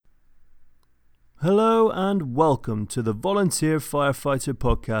Hello and welcome to the Volunteer Firefighter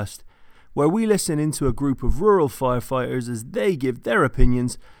Podcast, where we listen into a group of rural firefighters as they give their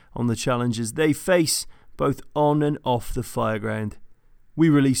opinions on the challenges they face, both on and off the fireground. We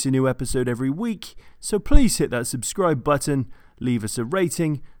release a new episode every week, so please hit that subscribe button, leave us a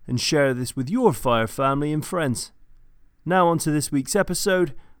rating, and share this with your fire family and friends. Now on to this week's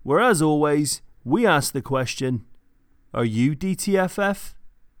episode, where as always, we ask the question, are you DTFF?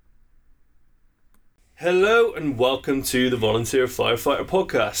 Hello and welcome to the Volunteer Firefighter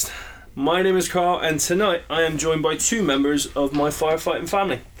Podcast. My name is Carl and tonight I am joined by two members of my firefighting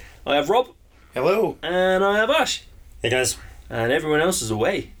family. I have Rob. Hello. And I have Ash. Hey guys. And everyone else is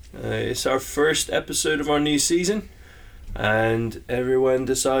away. It's our first episode of our new season and everyone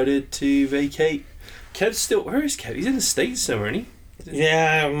decided to vacate. Kev's still, where is Kev? He's in the States somewhere, isn't he?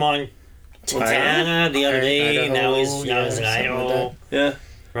 Yeah, I'm on Montana the other day. Now he's in Idaho. Yeah.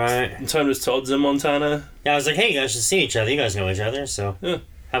 Right. And time was Todd's in Montana. Yeah, I was like, hey, you guys should see each other. You guys know each other, so Yeah.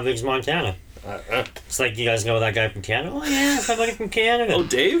 how big's Montana? It's like, you guys know that guy from Canada? Oh yeah, somebody from Canada. Oh,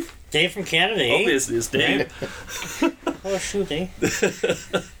 Dave? Dave from Canada, eh? Obviously it's Dave. Yeah. Oh shoot, eh? The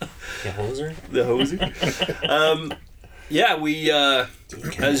hoser. The hoser. Yeah, we,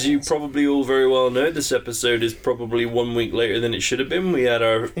 as you probably all very well know, this episode is probably 1 week later than it should have been. We had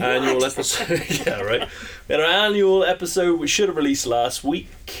our annual episode. Yeah, right. We had our annual episode, which should have released last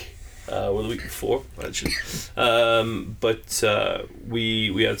week. Or the week before, actually. But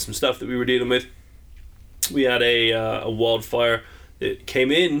we had some stuff that we were dealing with. We had a wildfire that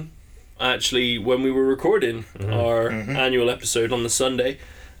came in, actually, when we were recording our annual episode on the Sunday.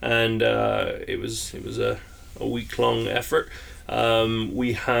 And it was a week-long effort.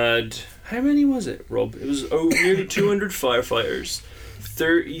 We had, how many was it, Rob? It was over nearly 200 firefighters,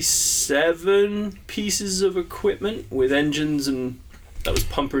 37 pieces of equipment with engines, and that was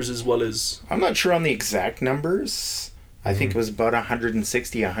pumpers as well as... I'm not sure on the exact numbers. I think it was about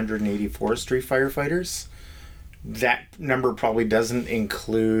 160, 180 forestry firefighters. That number probably doesn't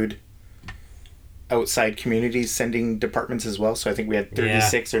include outside communities sending departments as well. So I think we had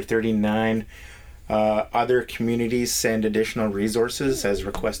 36 or 39 other communities send additional resources as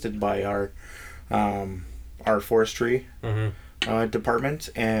requested by our forestry department,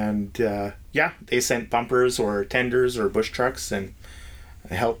 and they sent pumpers or tenders or bush trucks and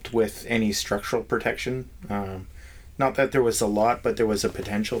helped with any structural protection. Not that there was a lot, but there was a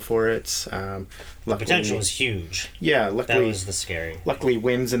potential for it. The potential was huge. Yeah, luckily that was the scary. Luckily,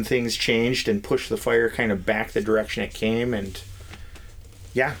 winds and things changed and pushed the fire kind of back the direction it came, and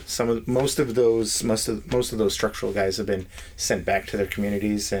yeah, most of those structural guys have been sent back to their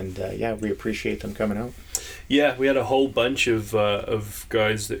communities, and we appreciate them coming out. Yeah, we had a whole bunch of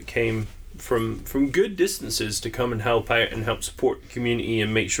guys that came from good distances to come and help out and help support the community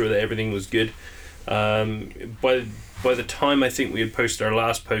and make sure that everything was good. By the time I think we had posted our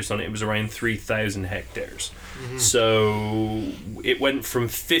last post on it, it was around 3,000 hectares. So it went from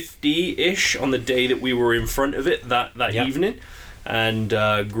 50-ish on the day that we were in front of it that evening, and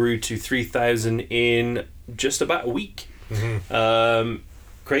grew to 3,000 in just about a week.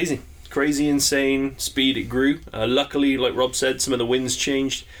 Crazy, insane speed it grew. Luckily, like Rob said, some of the winds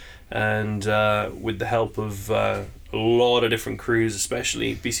changed, and with the help of a lot of different crews,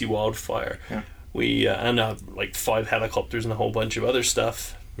 especially BC Wildfire, we and like 5 helicopters and a whole bunch of other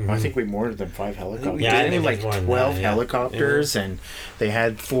stuff. I think we more than 5 helicopters. Yeah, Only like 12 helicopters, and they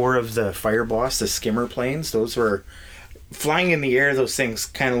had 4 of the Fireboss, the skimmer planes. Those were flying in the air. Those things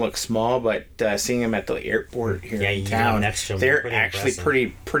kind of look small, but seeing them at the airport here in town, they're actually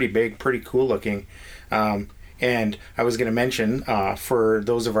pretty big, pretty cool looking. And I was going to mention, for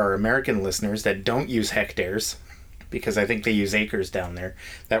those of our American listeners that don't use hectares, because I think they use acres down there,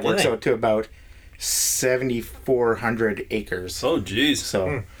 that works out to about 7,400 acres. Oh, geez.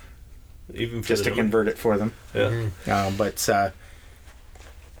 So, even for just to convert it for them. Yeah.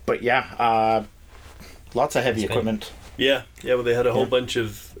 But yeah, lots of heavy equipment. Yeah, well, they had a whole bunch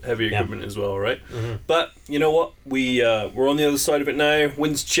of heavy equipment as well, right? But you know what? We're on the other side of it now.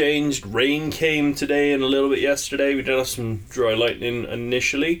 Winds changed. Rain came today and a little bit yesterday. We did have some dry lightning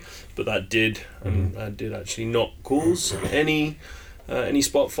initially, but that did actually not cause any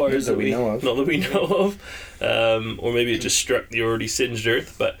spot fires that we know of. Not that we know of, or maybe it just struck the already singed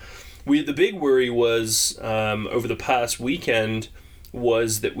earth. But the big worry was over the past weekend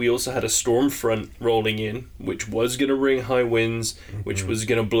was that we also had a storm front rolling in, which was going to bring high winds, which was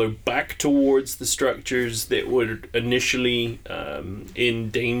going to blow back towards the structures that were initially in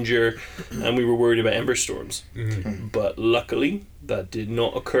danger, and we were worried about ember storms. But luckily, that did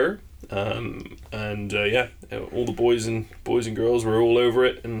not occur. All the boys and girls were all over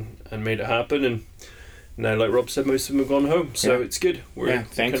it and made it happen. And now, like Rob said, most of them have gone home, so it's good.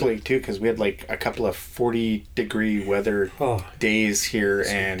 Thankfully too, because we had like a couple of 40-degree weather days here,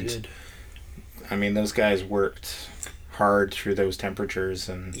 and I mean those guys worked hard through those temperatures.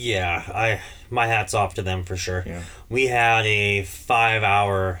 And my hat's off to them for sure. Yeah. We had a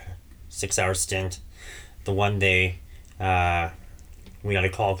 6-hour stint. The one day, we got a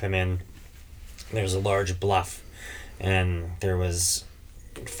call come in. There was a large bluff, and there was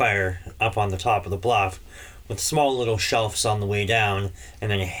fire up on the top of the bluff with small little shelves on the way down,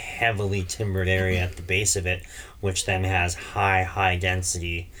 and then a heavily timbered area at the base of it, which then has high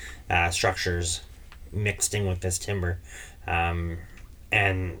density structures mixed in with this timber,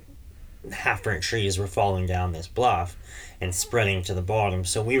 and half-burnt trees were falling down this bluff and spreading to the bottom.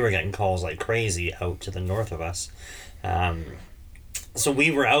 So we were getting calls like crazy out to the north of us. So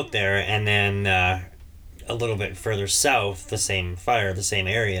we were out there, and then a little bit further south, the same fire, the same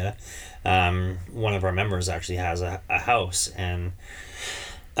area, one of our members actually has a house, and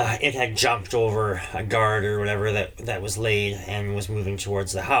it had jumped over a guard or whatever that was laid and was moving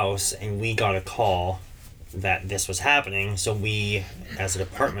towards the house, and we got a call that this was happening. So we, as a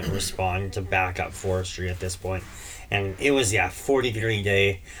department, responded to back up forestry at this point. And it was 40-degree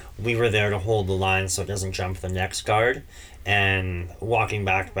day. We were there to hold the line so it doesn't jump the next guard, and walking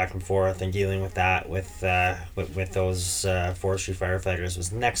back and forth and dealing with that with those forestry firefighters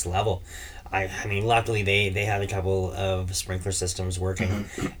was next level. I mean, luckily they had a couple of sprinkler systems working,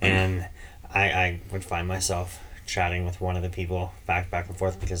 and I would find myself chatting with one of the people back and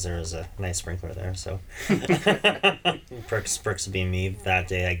forth because there was a nice sprinkler there. So perks of being me that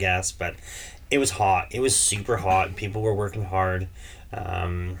day, I guess. But it was hot. It was super hot. People were working hard.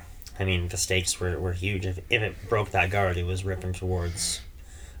 I mean, the stakes were huge. If it broke that guard, it was ripping towards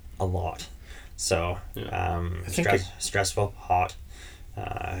a lot. So, stressful, hot.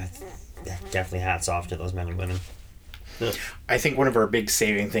 Definitely hats off to those men and women. Yeah. I think one of our big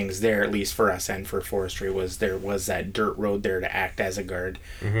saving things there, at least for us and for forestry, was there was that dirt road there to act as a guard.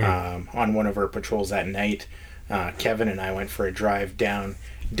 On one of our patrols that night, Kevin and I went for a drive down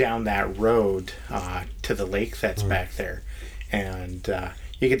that road to the lake that's back there, and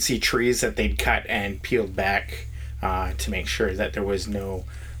you could see trees that they'd cut and peeled back to make sure that there was no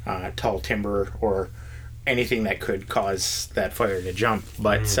tall timber or anything that could cause that fire to jump.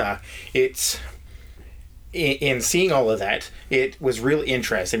 But it's in seeing all of that, it was really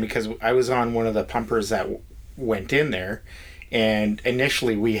interesting because I was on one of the pumpers that went in there, and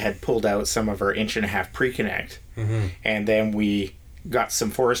initially we had pulled out some of our 1.5-inch pre-connect, and then we got some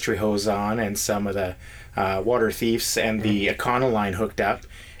forestry hose on and some of the water thieves and the Econoline hooked up,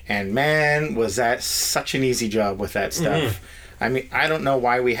 and man, was that such an easy job with that stuff. I mean, I don't know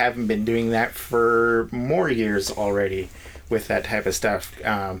why we haven't been doing that for more years already with that type of stuff.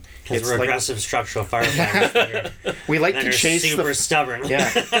 Because we're aggressive structural firefighters. We like to chase super stubborn.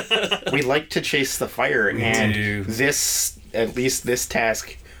 We like to chase the fire, and this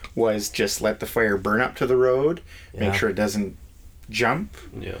task was just let the fire burn up to the road, make sure it doesn't jump,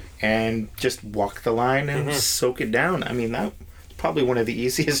 and just walk the line and soak it down. I mean, that's probably one of the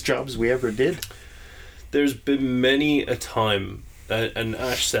easiest jobs we ever did. There's been many a time, and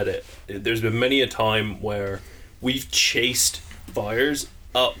Ash said it, there's been many a time where we've chased fires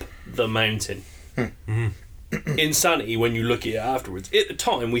up the mountain. Insanity when you look at it afterwards. At the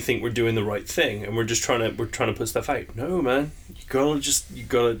time, we think we're doing the right thing, and we're trying to put stuff out. No, man, you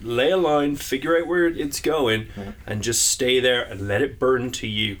gotta lay a line, figure out where it's going, and just stay there and let it burn to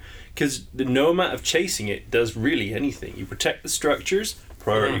you. Because no amount of chasing it does really anything. You protect the structures.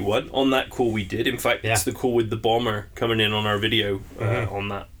 Priority one on that call we did. In fact, it's the call with the bomber coming in on our video on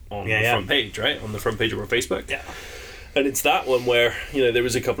the front page, right? On the front page of our Facebook. Yeah. And it's that one where, there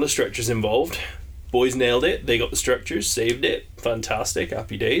was a couple of structures involved. Boys nailed it. They got the structures, saved it. Fantastic.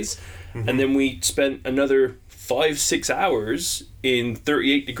 Happy days. And then we spent another 5-6 hours in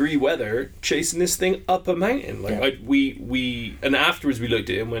 38-degree weather chasing this thing up a mountain. And afterwards we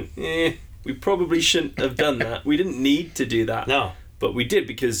looked at it and went, we probably shouldn't have done that. We didn't need to do that. No. But we did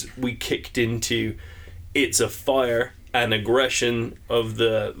because we kicked into it's a fire, and aggression of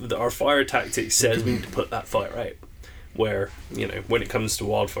our fire tactics says we need to put that fire out. Where, when it comes to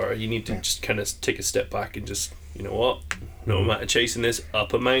wildfire, you need to just kind of take a step back and just, no amount of chasing this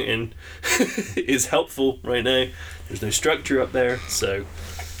up a mountain is helpful right now. There's no structure up there, so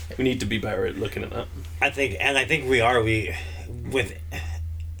we need to be better at looking at that. I think we are. With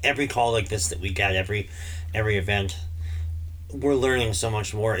every call like this that we get, every event, we're learning so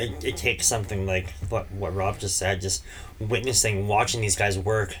much more. It takes something like what Rob just said, just watching these guys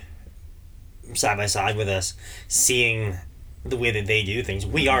work side by side with us, seeing the way that they do things.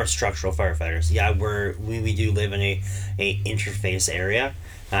 We are structural firefighters. Yeah, we do live in a interface area,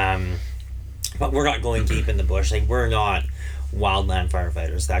 but we're not going deep in the bush. Like, we're not wildland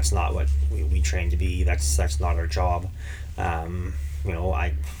firefighters. That's not what we train to be. That's not our job.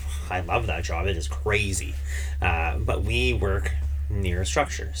 I love that job. It is crazy, but we work near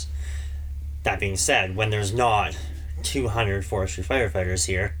structures. That being said, when there's not 200 forestry firefighters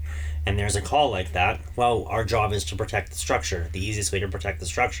here, and there's a call like that, well, our job is to protect the structure. The easiest way to protect the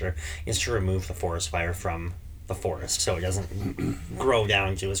structure is to remove the forest fire from the forest so it doesn't grow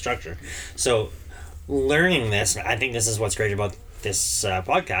down to a structure. So learning this, I think this is what's great about this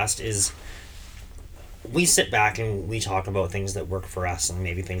podcast, is we sit back and we talk about things that work for us and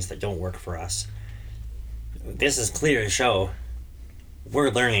maybe things that don't work for us. This is clear to show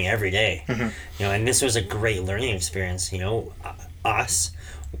we're learning every day. And this was a great learning experience. Us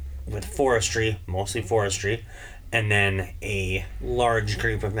with forestry, mostly forestry, and then a large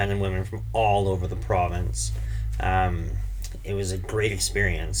group of men and women from all over the province. It was a great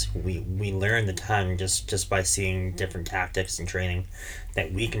experience. We learned a ton just by seeing different tactics and training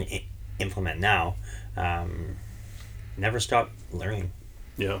that we can implement now. Never stop learning.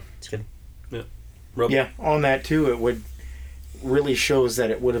 Yeah, it's good. Yeah, Rob? Yeah. On that too, it would really shows that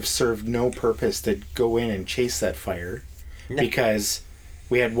it would have served no purpose to go in and chase that fire, because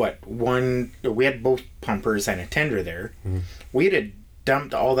we had we had both pumpers and a tender there. We had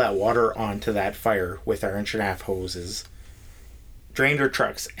dumped all that water onto that fire with our 1.5-inch hoses, drained our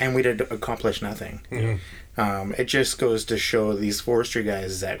trucks, and we did accomplish nothing. It just goes to show these forestry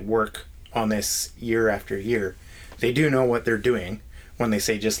guys that work on this year after year, they do know what they're doing when they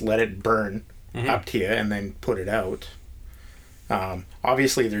say just let it burn up to you and then put it out.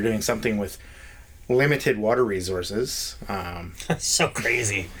 Obviously they're doing something with limited water resources. So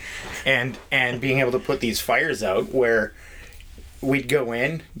crazy. And being able to put these fires out where we'd go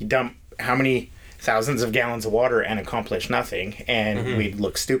in, you dump how many thousands of gallons of water and accomplish nothing, and we'd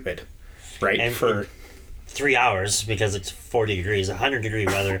look stupid, right? And for 3 hours, because it's 40 degrees, 100-degree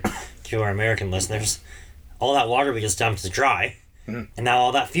weather to our American listeners, all that water we just dumped is dry, and now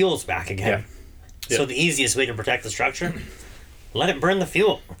all that fuel's back again. So the easiest way to protect the structure, let it burn the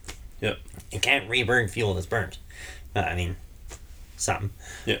fuel. Yeah. You can't re-burn fuel that's burnt. Something.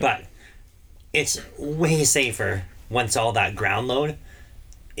 Yeah. But it's way safer once all that ground load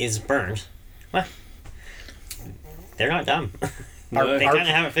is burned. Well, they're not dumb. They kind of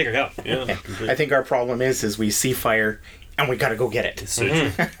have it figured out. Yeah. I think our problem is we see fire and we gotta go get it. So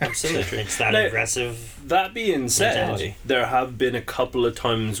true. Absolutely. It's that Now, aggressive. That being said, mentality. there have been a couple of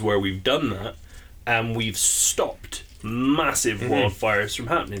times where we've done that and we've stopped massive wildfires from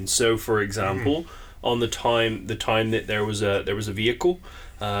happening. So, for example, on the time that there was a vehicle,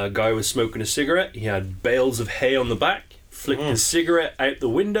 a guy was smoking a cigarette. He had bales of hay on the back. Flicked his cigarette out the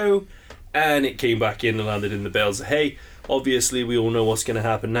window, and it came back in and landed in the bales of hay. Obviously, we all know what's going to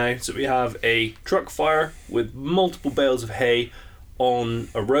happen now. So we have a truck fire with multiple bales of hay on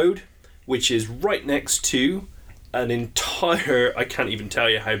a road, which is right next to an entire, I can't even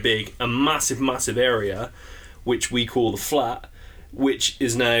tell you how big, a massive area, which we call the flat, which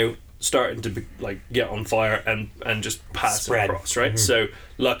is now starting to be, get on fire and just pass across, right? So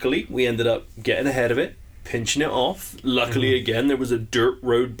luckily, we ended up getting ahead of it, pinching it off. Luckily, again, there was a dirt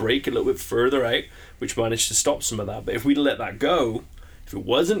road break a little bit further out, which managed to stop some of that. But if we'd let that go, if it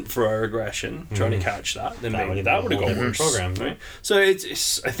wasn't for our aggression trying to catch that, then maybe that would have gone worse. Program, right? So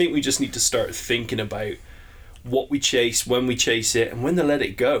it's I think we just need to start thinking about what we chase, when we chase it, and when to let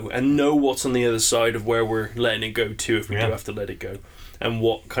it go, and know what's on the other side of where we're letting it go to if we do have to let it go, and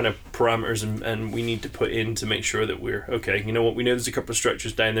what kind of parameters and we need to put in to make sure that we're okay. You know what? We know there's a couple of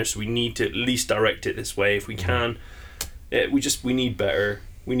structures down there, so we need to at least direct it this way if we can. We need better.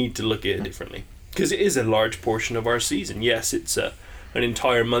 We need to look at it differently, because it is a large portion of our season. Yes, it's an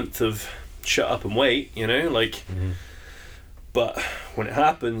entire month of shut up and wait. But when it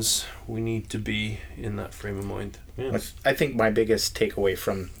happens, we need to be in that frame of mind. Yeah. I think my biggest takeaway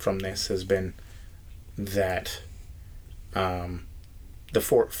from this has been that the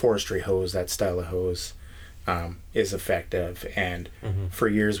forestry hose, that style of hose, is effective. And for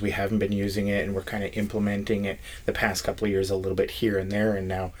years we haven't been using it, and we're kind of implementing it the past couple of years a little bit here and there. And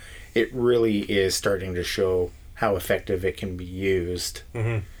now it really is starting to show how effective it can be used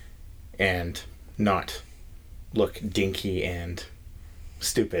and not look dinky and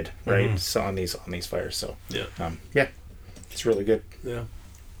stupid, right? So on these fires. So it's really good. Yeah.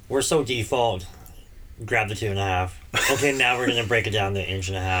 We're so default. Grab the 2.5. Okay, now we're gonna break it down to 1.5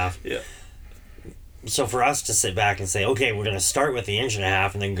 inches. Yeah. so for us to sit back and say, okay, we're going to start with the 1.5 inch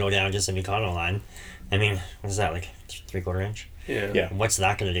and then go down just a Mikado line, I mean, what is that, like 3/4 inch? Yeah. What's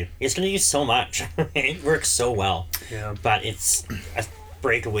that going to do? It's going to use so much. It works so well. Yeah. But it's a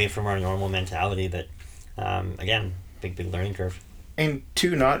break away from our normal mentality that, again, big learning curve. And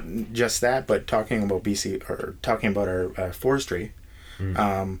two, not just that, but talking about BC, or talking about our forestry,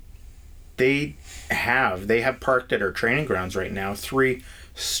 they have parked at our training grounds right now 3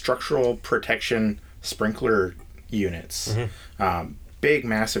 structural protection sprinkler units. Big,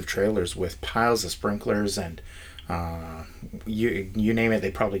 massive trailers with piles of sprinklers, and you name it, they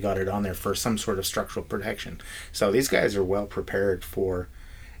probably got it on there for some sort of structural protection. So these guys are well prepared for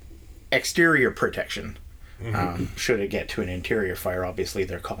exterior protection. Should it get to an interior fire, obviously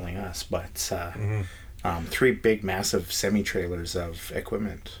they're calling us, but 3 big, massive semi-trailers of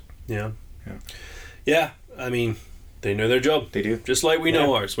equipment. Yeah. I mean, they know their job. They do. Just like we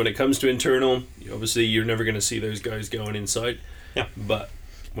know ours. When it comes to internal, obviously you're never going to see those guys going inside. Yeah. But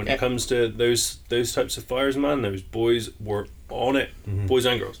when it comes to those types of fires, man, those boys were on it. Boys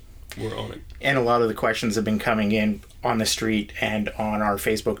and girls were on it. And a lot of the questions have been coming in on the street and on our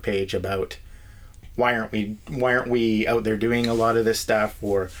Facebook page about why aren't we out there doing a lot of this stuff,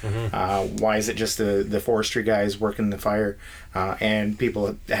 or why is it just the forestry guys working the fire? And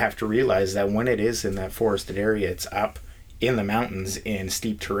people have to realize that when it is in that forested area, it's up in the mountains in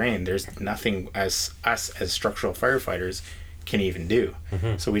steep terrain. There's nothing us as structural firefighters can even do.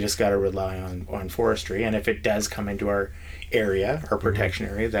 So we just got to rely on forestry, and if it does come into our area, our protection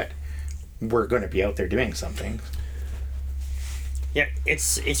area, that we're going to be out there doing something. Yeah,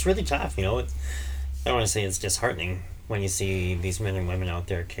 it's really tough, you know. I don't want to say it's disheartening when you see these men and women out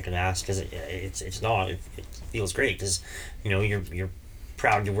there kicking ass, because it's not. It feels great because, you know, you're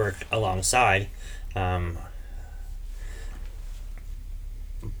proud to work alongside,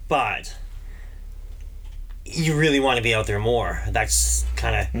 but you really want to be out there more. That's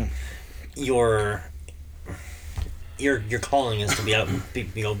kind of your calling is to be out,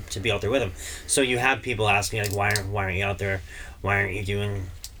 to be out there with them. So you have people asking, like, why aren't you out there? Why aren't you doing,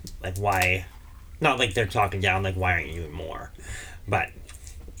 like, why? Not like they're talking down, like, why aren't you doing more? But,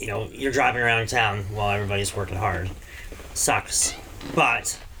 you know, you're driving around town while everybody's working hard. Sucks.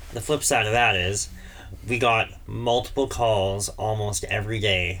 But the flip side of that is we got multiple calls almost every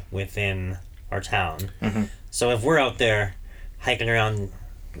day within our town. So if we're out there hiking around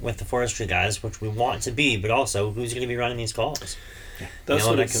with the forestry guys, which we want to be, but also who's going to be running these calls? That's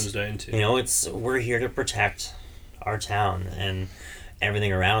what it comes down to. You know, we're here to protect our town and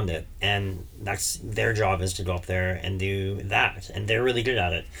everything around it, and that's their job, is to go up there and do that, and they're really good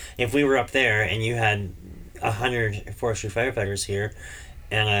at it. If we were up there and you had 100 forestry firefighters here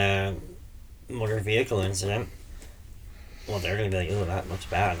and a motor vehicle incident, well, they're going to be like, oh, that looks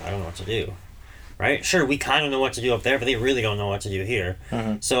bad, I don't know what to do, right? Sure, we kind of know what to do up there, but they really don't know what to do here.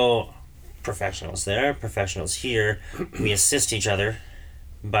 So professionals there, professionals here, we assist each other,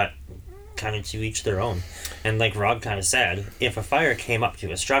 but kind of to each their own. And like Rob kind of said, if a fire came up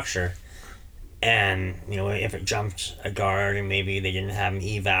to a structure and, you know, if it jumped a guard and maybe they didn't have an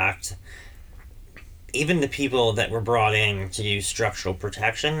evac, even the people that were brought in to do structural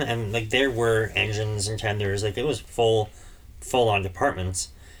protection, and like there were engines and tenders, like it was full on departments,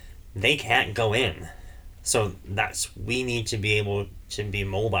 they can't go in. So we need to be able to be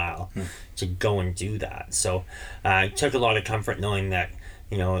mobile to go and do that. So it took a lot of comfort knowing that,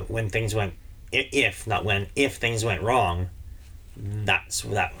 you know, when things went, if things went wrong, that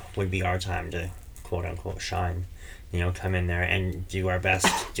would be our time to quote unquote shine, you know, come in there and do our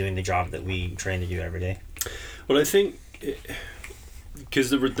best doing the job that we train to do every day. Well, I think because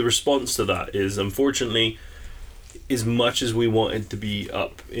the response to that is, unfortunately, as much as we wanted to be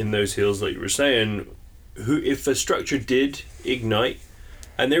up in those hills like you were saying, if a structure did ignite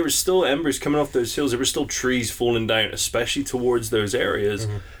and there was still embers coming off those hills, there were still trees falling down, especially towards those areas.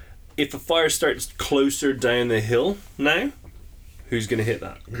 If a fire starts closer down the hill now, who's going to hit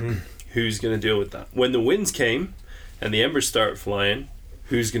that? Who's going to deal with that? When the winds came and the embers start flying,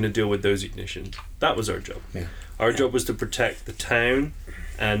 who's going to deal with those ignitions? That was our job. Our job was to protect the town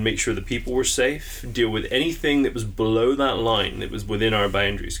and make sure the people were safe, deal with anything that was below that line that was within our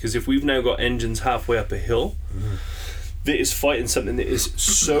boundaries. Because if we've now got engines halfway up a hill that is fighting something that is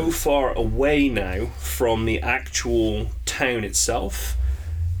so far away now from the actual town itself,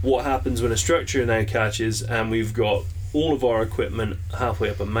 what happens when a structure now catches and we've got all of our equipment halfway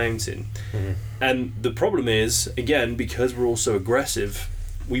up a mountain? And the problem is, again, because we're all so aggressive,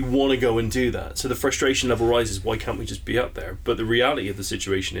 we want to go and do that. So the frustration level rises, why can't we just be up there? But the reality of the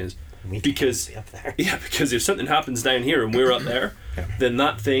situation is, because be up there. Yeah, because if something happens down here and we're up there, then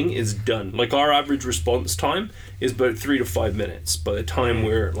that thing is done. Like, our average response time is about 3 to 5 minutes by the time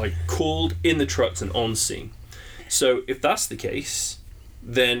we're like called, in the trucks and on scene. So if that's the case,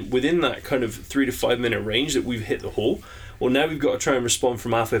 then within that kind of 3 to 5 minute range that we've hit the hole, well, now we've got to try and respond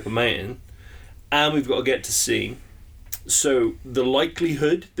from halfway up a mountain, and we've got to get to sea. So the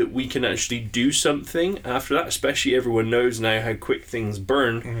likelihood that we can actually do something after that, especially everyone knows now how quick things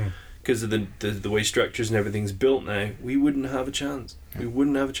burn because of the way structures and everything's built now, we wouldn't have a chance. We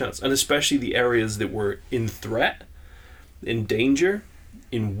wouldn't have a chance. And especially the areas that were in threat, in danger,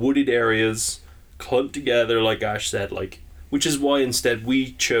 in wooded areas, clumped together, like Ash said, like, which is why instead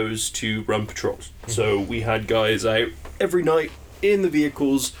we chose to run patrols. So we had guys out every night in the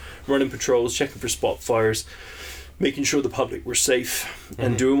vehicles, running patrols, checking for spot fires, making sure the public were safe,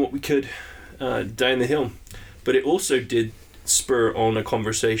 and doing what we could down the hill. But it also did spur on a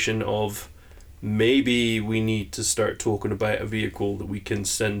conversation of, maybe we need to start talking about a vehicle that we can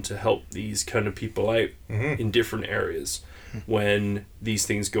send to help these kind of people out in different areas when these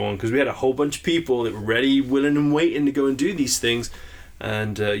things go on. Because we had a whole bunch of people that were ready, willing and waiting to go and do these things.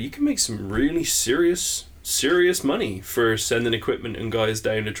 And you can make some really serious money for sending equipment and guys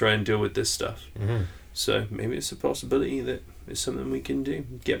down to try and deal with this stuff. So maybe it's a possibility that it's something we can do.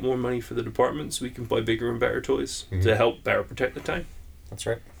 Get more money for the department so we can buy bigger and better toys to help better protect the town. That's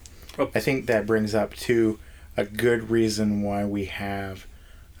right. I think that brings up to a good reason why we have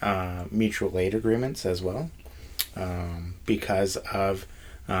mutual aid agreements as well. Because of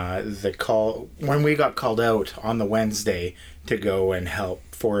the call, when we got called out on the Wednesday to go and help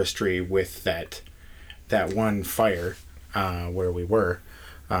forestry with that one fire where we were,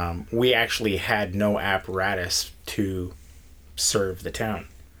 we actually had no apparatus to serve the town,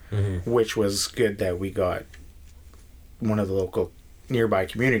 which was good that we got one of the local nearby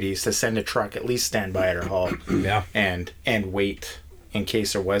communities to send a truck, at least stand by at our hall, and wait in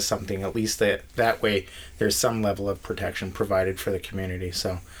case there was something. At least that way there's some level of protection provided for the community.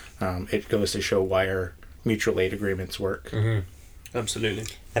 So it goes to show why our mutual aid agreements work. Absolutely.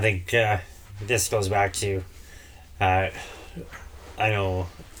 I think this goes back to I know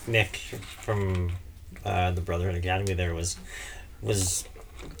Nick from the Brotherhood Academy there was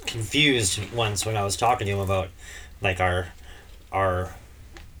confused once when I was talking to him about like our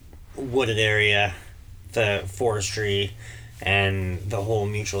wooded area, the forestry, and the whole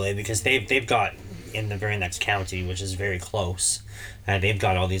mutual aid, because they've got in the very next county, which is very close, they've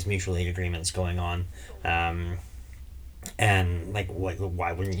got all these mutual aid agreements going on, and like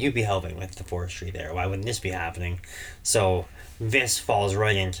why wouldn't you be helping with the forestry there? Why wouldn't this be happening? So this falls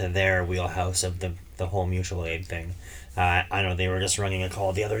right into their wheelhouse of the whole mutual aid thing. I know they were just running a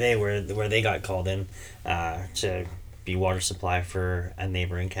call the other day where they got called in to be water supply for a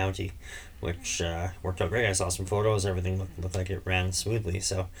neighboring county, which worked out great. I saw some photos. Everything looked like it ran smoothly.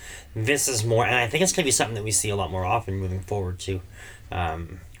 So this is more, and I think it's going to be something that we see a lot more often moving forward too.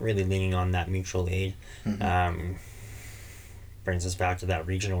 Really leaning on that mutual aid. Brings us back to that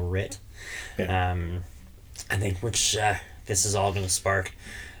regional writ. I think which this is all going to spark.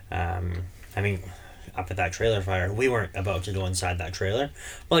 I mean, up at that trailer fire, we weren't about to go inside that trailer,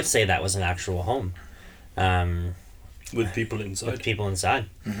 but let's say that was an actual home. With people inside.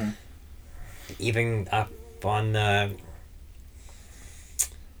 Even up on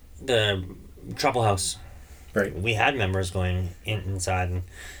the Trouble House. Right. We had members going inside, and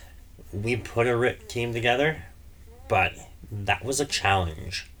we put a RIT team together, but that was a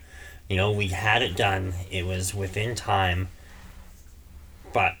challenge. You know, we had it done. It was within time,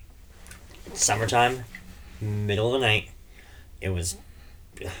 but summertime, middle of the night, it was...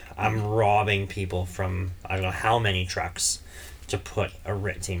 I'm robbing people from I don't know how many trucks to put a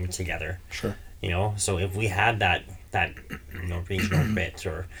RIT team together. Sure. You know, so if we had that regional RIT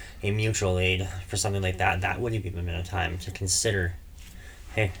or a mutual aid for something like that, that would have given them a time to consider,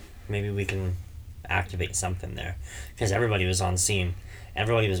 hey, maybe we can activate something there, because everybody was on scene,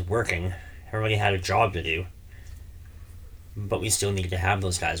 everybody was working, everybody had a job to do, but we still needed to have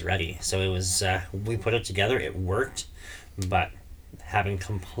those guys ready. So it was we put it together, it worked, but having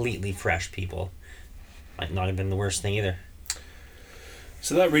completely fresh people might not have been the worst thing either.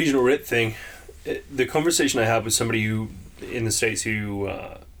 So that regional RIT thing, the conversation I had with somebody who in the States who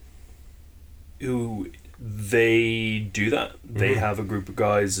they do that. They have a group of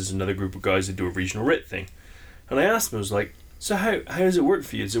guys, there's another group of guys that do a regional RIT thing. And I asked him, I was like, so how does it work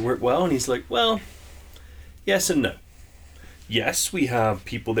for you? Does it work well? And he's like, well, yes and no. Yes, we have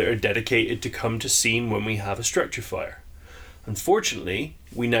people that are dedicated to come to scene when we have a structure fire. Unfortunately,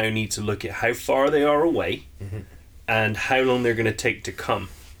 we now need to look at how far they are away and how long they're going to take to come.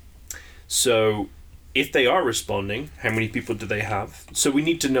 So if they are responding, how many people do they have? So we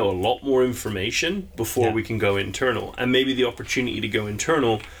need to know a lot more information before we can go internal. And maybe the opportunity to go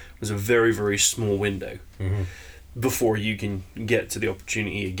internal was a very, very small window before you can get to the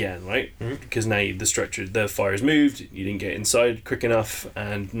opportunity again, right? Because now the fire's moved, you didn't get inside quick enough,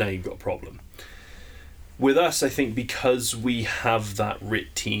 and now you've got a problem. With us, I think because we have that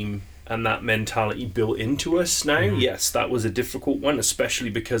RIT team and that mentality built into us now, yes, that was a difficult one, especially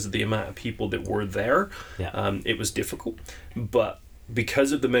because of the amount of people that were there. It was difficult. But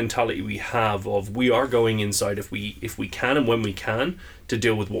because of the mentality we have of we are going inside if we can and when we can to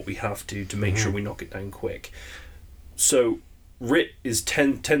deal with what we have to make sure we knock it down quick. So RIT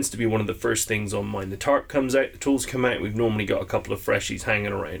tends to be one of the first things on mine. The tarp comes out, the tools come out, we've normally got a couple of freshies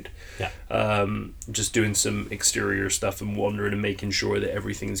hanging around. Just doing some exterior stuff and wandering and making sure that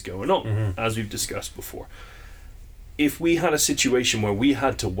everything's going on, as we've discussed before. If we had a situation where we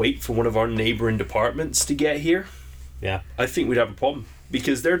had to wait for one of our neighbouring departments to get here, I think we'd have a problem,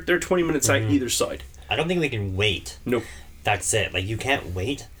 because they're 20 minutes out either side. I don't think we can wait. No. That's it. Like, you can't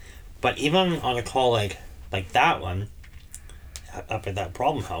wait. But even on a call like that one, up at that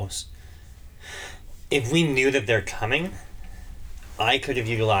problem house, if we knew that they're coming, I could have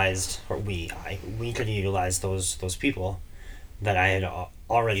utilized, or we could have utilized those people that I had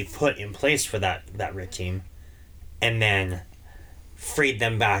already put in place for that RIT team, and then freed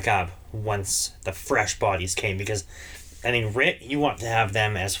them back up once the fresh bodies came. Because, I mean, RIT, you want to have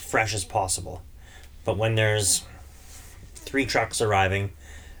them as fresh as possible. But when there's 3 trucks arriving,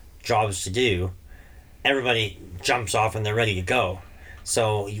 jobs to do, everybody jumps off and they're ready to go.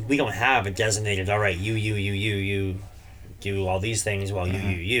 So we don't have a designated, all right, you do all these things while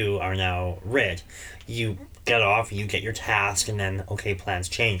you are now RIT. You get off, you get your task, and then, okay, plans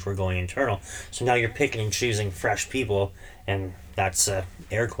change, we're going internal. So now you're picking and choosing fresh people, and that's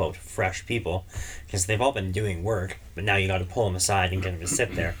air quote, fresh people, because they've all been doing work, but now you got to pull them aside and get them to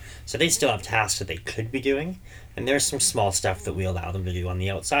sit there. So they still have tasks that they could be doing, and there's some small stuff that we allow them to do on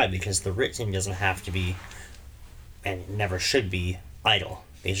the outside, because the RIT team doesn't have to be, and never should be, idle.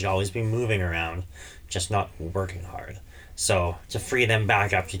 They should always be moving around, just not working hard. So to free them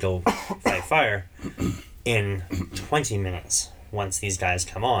back up to go fight fire in 20 minutes once these guys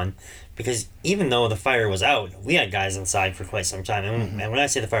come on, because even though the fire was out, we had guys inside for quite some time. And when I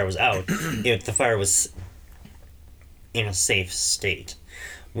say the fire was out, the fire was in a safe state.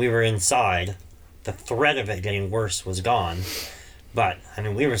 We were inside. The threat of it getting worse was gone. But, I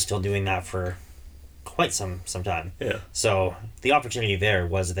mean, we were still doing that for quite some time. Yeah. So the opportunity there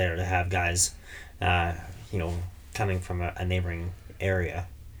was there to have guys, coming from a neighboring area.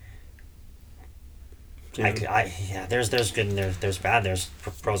 There's good and there's bad. There's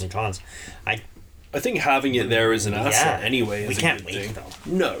pros and cons. I think having it there is an asset anyway. We can't wait though.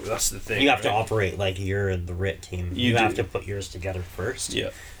 No, that's the thing. You have to operate like you're the RIT team. You have to put yours together first. Yeah.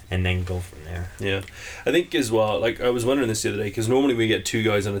 And then go from there. Yeah. I think as well, like I was wondering this the other day, because normally we get 2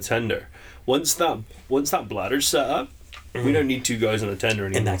 guys on a tender. Once that bladder's set up, we don't need 2 guys on a tender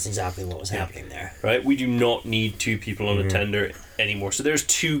anymore. And that's exactly what was happening there. Right? We do not need 2 people on a tender anymore. So there's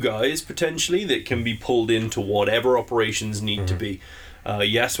 2 guys potentially that can be pulled into whatever operations need to be.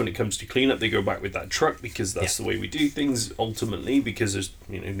 Yes, when it comes to cleanup, they go back with that truck, because that's the way we do things ultimately, because there's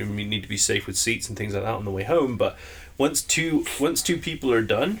we need to be safe with seats and things like that on the way home. But once two people are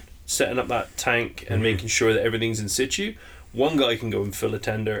done setting up that tank and making sure that everything's in situ, 1 guy can go and fill a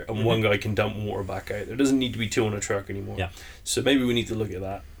tender, and 1 guy can dump water back out. There doesn't need to be 2 on a truck anymore. Yeah. So maybe we need to look at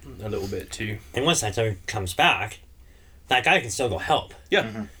that a little bit too. And once that tender comes back, that guy can still go help.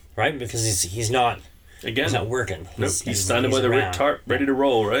 Yeah. Right? Because he's not working. He's standing by the RIT tarp, ready to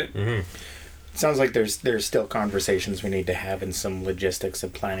roll, right? Sounds like there's still conversations we need to have, and some logistics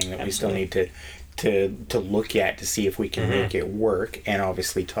of planning that we still need to look at to see if we can make it work, and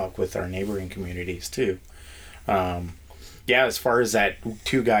obviously talk with our neighboring communities too. As far as that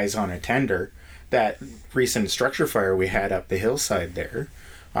 2 guys on a tender, that recent structure fire we had up the hillside there,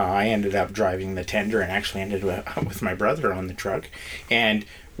 I ended up driving the tender and actually ended up with my brother on the truck, and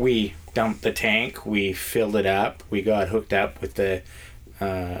we dumped the tank, we filled it up, we got hooked up with the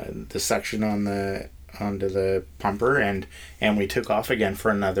suction onto the pumper, and we took off again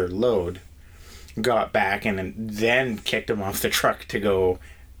for another load, got back, and then kicked him off the truck to go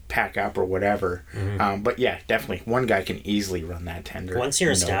pack up or whatever. But yeah, definitely 1 guy can easily run that tender. Once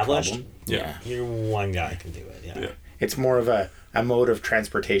you're established, you're 1 guy can do it. Yeah. It's more of a mode of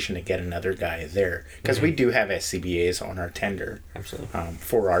transportation to get another guy there, because we do have SCBAs on our tender. Absolutely.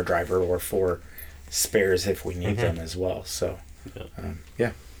 For our driver or for spares if we need them as well. So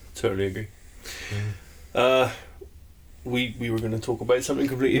totally agree. we were going to talk about something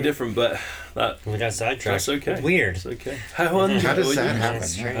completely different, but we got sidetracked. That's okay. Weird. It's okay. How does that happen?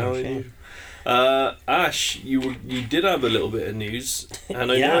 Strange, How are you? Ash, you did have a little bit of news,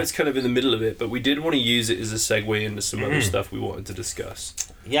 and I know it's kind of in the middle of it, but we did want to use it as a segue into some other stuff we wanted to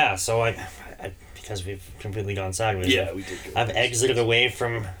discuss. Yeah, so I because we've completely gone sideways. Yeah, we did. I've exited away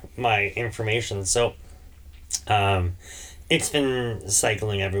from my information, so it's been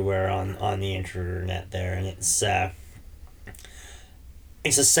cycling everywhere on the internet there, and it's a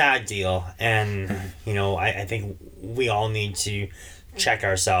sad deal, and you know, I think we all need to check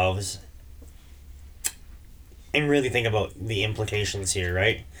ourselves and really think about the implications here,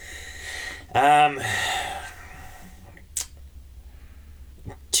 right?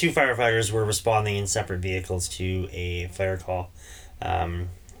 Two firefighters were responding in separate vehicles to a fire call.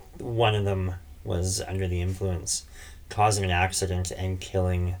 One of them was under the influence, causing an accident and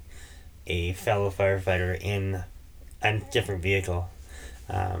killing a fellow firefighter in a different vehicle.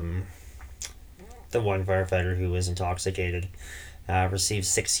 The one firefighter who was intoxicated received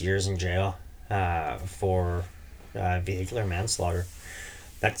 6 years in jail for vehicular manslaughter.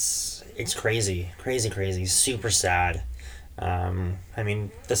 It's crazy, super sad. I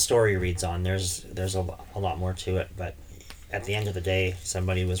mean, the story reads on. There's a lot more to it, but at the end of the day,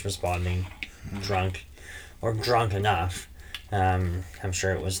 somebody was responding drunk, or drunk enough. I'm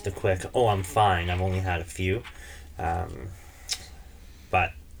sure it was the quick, "Oh, I'm fine, I've only had a few,"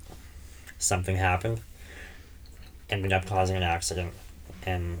 but something happened, ended up causing an accident,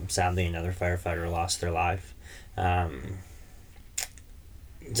 and sadly another firefighter lost their life.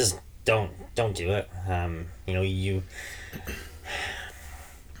 Just don't do it. You know, you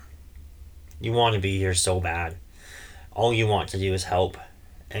want to be here so bad. All you want to do is help,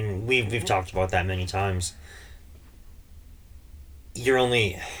 and we've talked about that many times.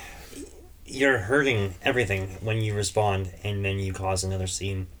 You're hurting everything when you respond, and then you cause another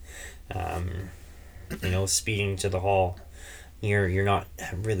scene. You know, speeding to the hall, you're not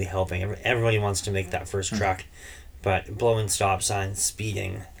really helping. Everybody wants to make that first truck, but blowing stop signs,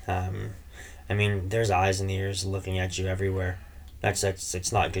 speeding. I mean, there's eyes and ears looking at you everywhere.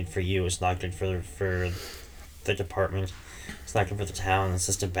 It's not good for you. It's not good for the department. It's not good for the town. It's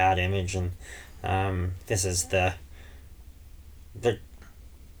just a bad image, and this is the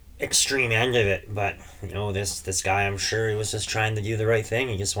extreme end of it. But you know, this guy, I'm sure he was just trying to do the right thing.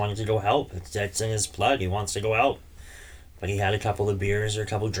 He just wanted to go help. It's in his blood. He wants to go help. But he had a couple of beers or a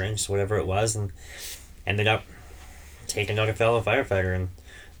couple of drinks, whatever it was, and ended up taking out a fellow firefighter, and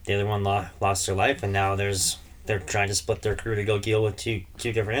the other one lost their life, and now they're trying to split their crew to go deal with two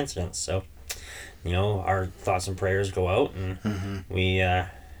different incidents. So, you know, our thoughts and prayers go out, and we, you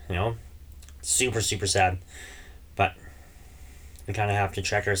know, super sad, but we kind of have to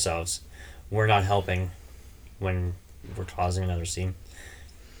check ourselves. We're not helping when we're causing another scene.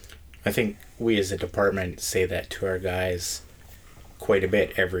 I think we as a department say that to our guys quite a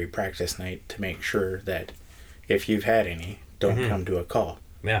bit every practice night to make sure that if you've had any, don't come to a call.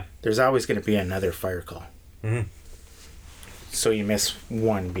 Yeah. There's always going to be another fire call. Mm-hmm. So you miss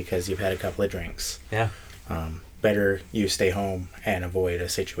one because you've had a couple of drinks. Yeah. Better you stay home and avoid a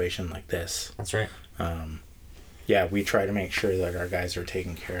situation like this. That's right. Yeah, we try to make sure that our guys are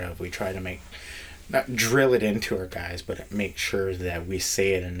taken care of. We try to not drill it into our guys, but make sure that we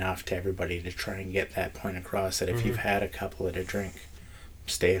say it enough to everybody to try and get that point across that if you've had a couple of a drink,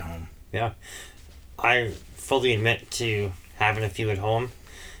 stay at home. Yeah. I fully admit to having a few at home.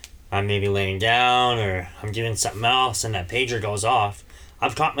 I'm maybe laying down or I'm doing something else and that pager goes off.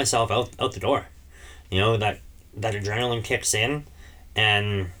 I've caught myself out the door. You know, that adrenaline kicks in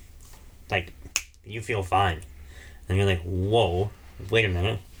and like you feel fine. And you're like, whoa, wait a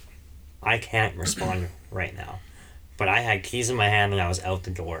minute. I can't respond right now. But I had keys in my hand and I was out the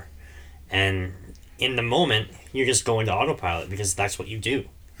door. And in the moment, you just go into autopilot because that's what you do.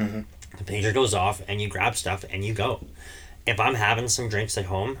 Mm-hmm. The pager goes off and you grab stuff and you go. If I'm having some drinks at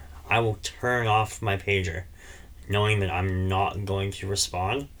home, I will turn off my pager knowing that I'm not going to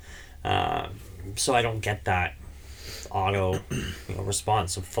respond, so I don't get that auto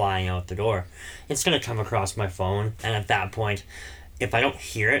response of flying out the door. It's going to come across my phone, and at that point, if I don't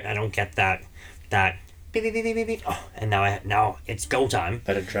hear it, I don't get that beep beep beep beep beep. Oh, and now it's go time.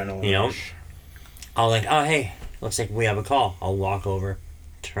 That adrenaline. You know, rush. I'll like, oh hey, looks like we have a call. I'll walk over,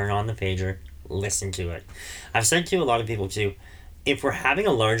 turn on the pager, listen to it. I've said to a lot of people too, if we're having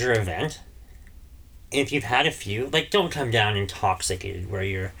a larger event, if you've had a few, like, don't come down intoxicated where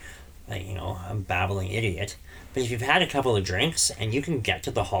you're like, you know, a babbling idiot. But if you've had a couple of drinks and you can get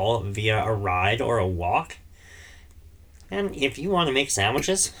to the hall via a ride or a walk, and if you want to make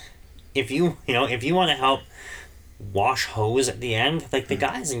sandwiches, if you want to help wash hose at the end. Like, the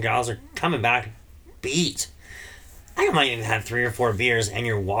guys and gals are coming back beat. I might even have 3 or 4 beers and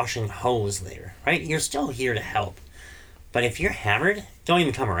you're washing hose later, right? You're still here to help. But if you're hammered, don't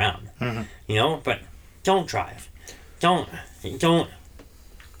even come around. You know, but don't drive. Don't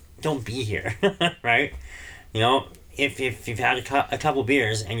be here, right? You know, if you've had a couple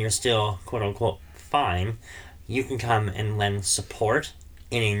beers and you're still, quote unquote, fine, you can come and lend support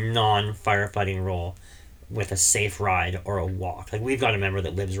in a non-firefighting role with a safe ride or a walk. Like, we've got a member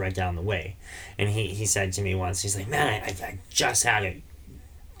that lives right down the way, and he said to me once, he's like, man, I just had a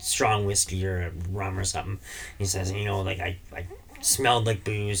strong whiskey or a rum or something. He says, you know, like, I smelled like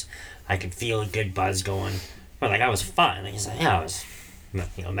booze, I could feel a good buzz going, but like, I was fine. Like, he's like, yeah, I was,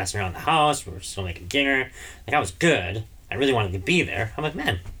 you know, messing around the house, we were still making dinner, like, I was good, I really wanted to be there. I'm like,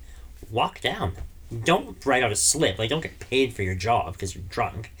 man, walk down. Don't write out a slip. Like, don't get paid for your job because you're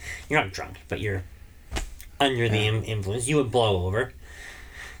drunk. You're not drunk, but you're under the influence. You would blow over.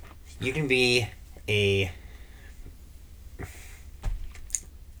 You can be any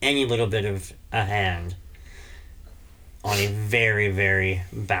little bit of a hand on a very, very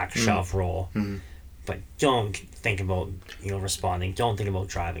back shelf role. But don't think about, you know, responding. Don't think about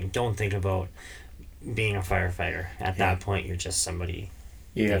driving. Don't think about being a firefighter. At that point, you're just somebody.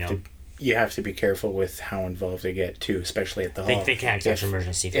 You have to be careful with how involved they get too, especially at the hall. They can't touch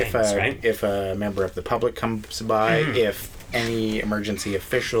emergency things, right? If a member of the public comes by, if any emergency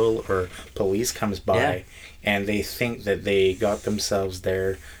official or police comes by, and they think that they got themselves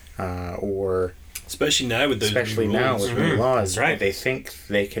there, or especially now with those new laws, right. They think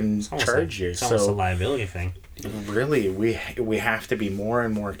they can charge you. It's almost a liability thing. Really, we have to be more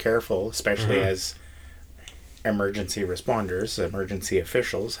and more careful, especially as emergency responders, emergency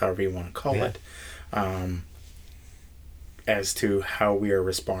officials, however you want to call it, as to how we are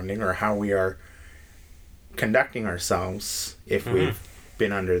responding or how we are conducting ourselves if we've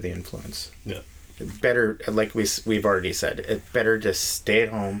been under the influence. Yeah. Better, like we've already said, it's better to stay at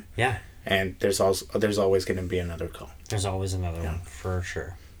home. Yeah. And there's always going to be another call. There's always another one, for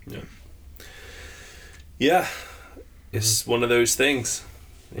sure. Yeah. Yeah. It's one of those things.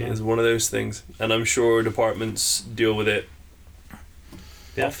 It's one of those things. And I'm sure departments deal with it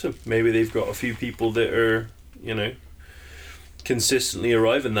often. Maybe they've got a few people that are, you know, consistently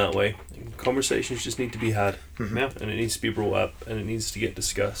arriving that way. Conversations just need to be had. Yeah. And it needs to be brought up and it needs to get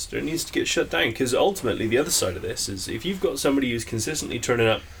discussed. Or it needs to get shut down. Because ultimately, the other side of this is if you've got somebody who's consistently turning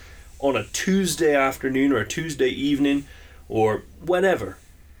up on a Tuesday afternoon or a Tuesday evening or whatever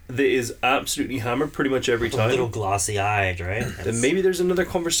that is absolutely hammered pretty much every time. A little glossy-eyed, right? Then maybe there's another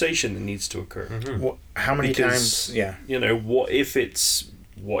conversation that needs to occur. Well, how many times? Yeah. You know, what if it's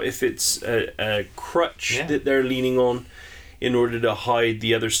a crutch that they're leaning on in order to hide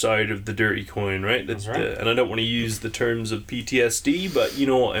the other side of the dirty coin, right? That's right. And I don't want to use the terms of PTSD, but you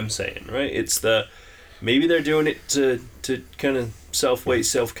know what I'm saying, right? It's maybe they're doing it to kind of self-weight,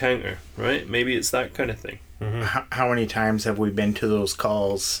 self-counter, right? Maybe it's that kind of thing. How many times have we been to those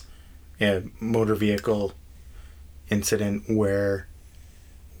calls, motor vehicle incident, where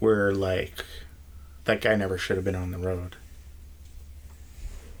we're like, that guy never should have been on the road?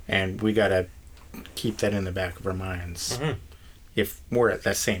 And we got to keep that in the back of our minds. If we're at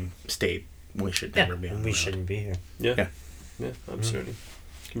that same state, we should never be on the road. We shouldn't be here. Yeah, absolutely.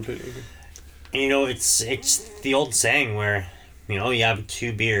 Completely agree. And, you know, it's the old saying where, you know, you have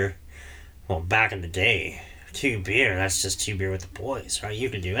 2 beer. Well, back in the day, 2 beer, that's just 2 beer with the boys, right? You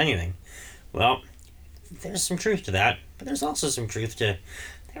can do anything. Well, there's some truth to that, but there's also some truth to,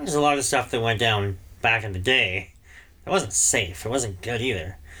 there was a lot of stuff that went down back in the day that wasn't safe. It wasn't good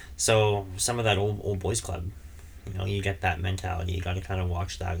either. So some of that old boys club, you know, you get that mentality. You got to kind of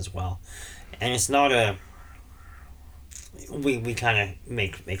watch that as well. And it's not a, we kind of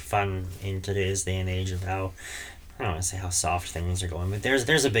make fun in today's day and age of how, I don't want to say how soft things are going, but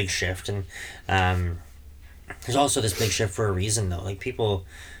there's a big shift, and there's also this big shift for a reason though. Like, people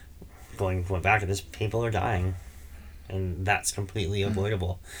going back to this, people are dying, and that's completely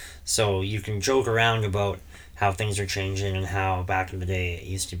avoidable. So you can joke around about how things are changing and how back in the day it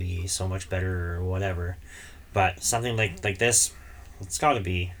used to be so much better or whatever, but something like this, it's got to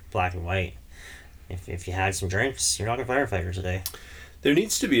be black and white. If you had some drinks, you're not a firefighter today. There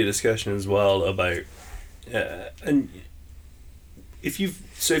needs to be a discussion as well about and if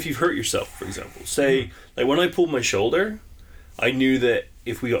you've hurt yourself, for example, say like when I pulled my shoulder, I knew that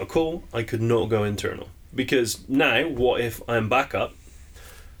if we got a call, I could not go internal, because now what if I'm back up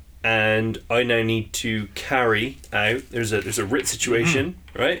and I now need to carry out, there's a RIT situation,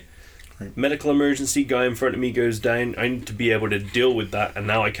 right? Medical emergency, guy in front of me goes down, I need to be able to deal with that, and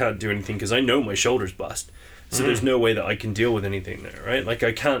now I can't do anything because I know my shoulder's bust. So there's no way that I can deal with anything there, right? Like,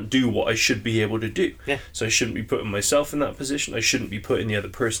 I can't do what I should be able to do. Yeah. So I shouldn't be putting myself in that position. I shouldn't be putting the other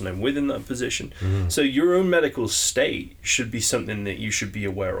person I'm with in that position. So your own medical state should be something that you should be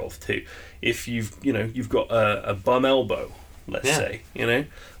aware of too. If you've got a bum elbow, let's say,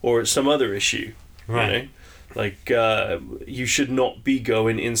 or some other issue, Right. Like, you should not be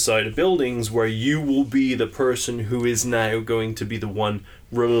going inside of buildings where you will be the person who is now going to be the one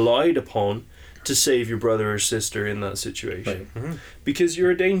relied upon to save your brother or sister in that situation. Right. Because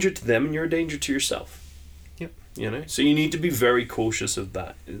you're a danger to them and you're a danger to yourself. Yep. So you need to be very cautious of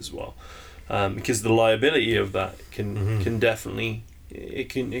that as well. Because the liability of that can definitely, it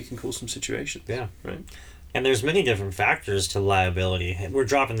can cause some situations. Yeah. Right? And there's many different factors to liability. We're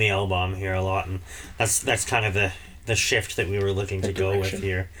dropping the L-bomb here a lot, and that's kind of the shift that we were looking to go with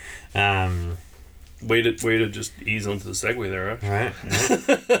here. Way to just ease onto the segue there, Right.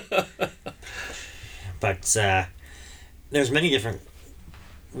 But there's many different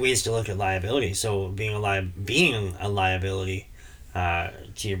ways to look at liability. So being a liability to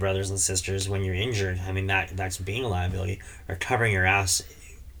your brothers and sisters when you're injured, I mean that's being a liability, or covering your ass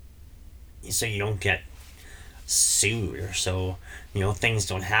so you don't get sued, or so things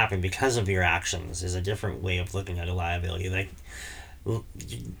don't happen because of your actions, is a different way of looking at a liability. Like,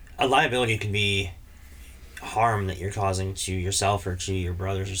 a liability can be harm that you're causing to yourself or to your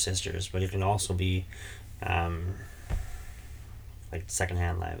brothers or sisters, but it can also be like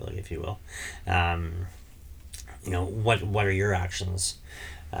secondhand liability, if you will. What are your actions,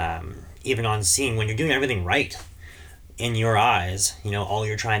 even on scene, when you're doing everything right in your eyes, all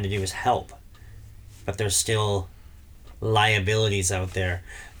you're trying to do is help, but there's still liabilities out there,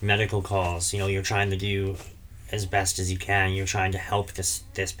 medical calls, you're trying to do as best as you can, you're trying to help this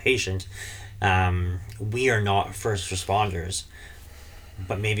patient. We are not first responders,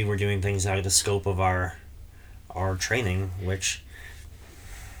 but maybe we're doing things out of the scope of our training, which,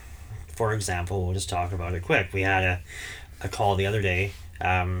 for example, we'll just talk about it quick. We had a call the other day.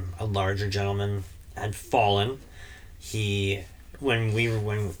 A larger gentleman had fallen. When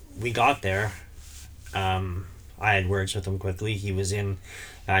we got there, I had words with him quickly. He was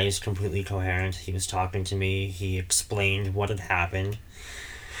completely coherent. He was talking to me. He explained what had happened.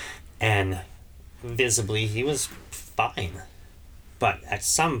 And visibly, he was fine. But at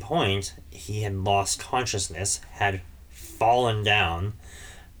some point, he had lost consciousness, had fallen down,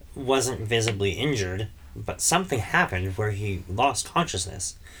 wasn't visibly injured, but something happened where he lost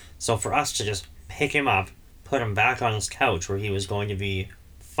consciousness. So for us to just pick him up, put him back on his couch where he was going to be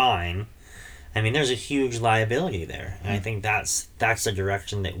fine, I mean, there's a huge liability there, and I think that's the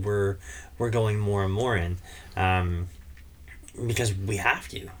direction that we're going more and more in, because we have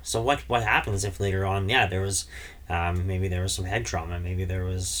to. So what happens if later on, there was maybe there was some head trauma, maybe there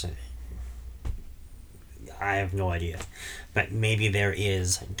was, I have no idea, but maybe there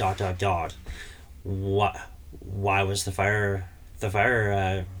is ... Why was the fire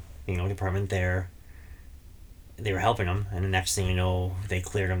department there? They were helping him, and the next thing you know, they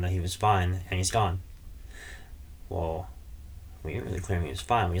cleared him that he was fine, and he's gone. Well, we didn't really clear him he was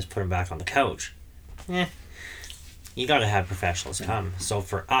fine, we just put him back on the couch. You gotta have professionals come. So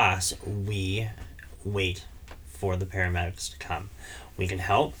for us, we wait for the paramedics to come. We can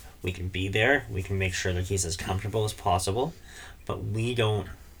help, we can be there, we can make sure that he's as comfortable as possible, but we don't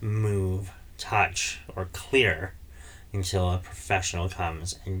move, touch, or clear until a professional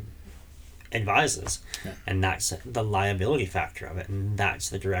comes and advises. And that's the liability factor of it, and that's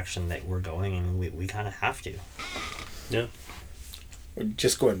the direction that we're going, and we kind of have to.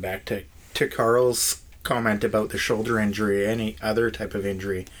 Just going back to Carl's comment about the shoulder injury, any other type of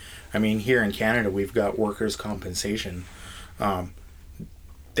injury, I mean, here in Canada we've got workers' compensation.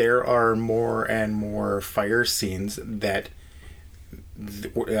 There are more and more fire scenes that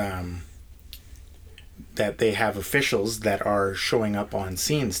they have officials that are showing up on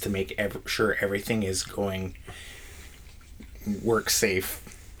scenes to make sure everything is going work safe,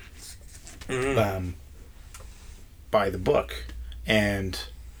 by the book. And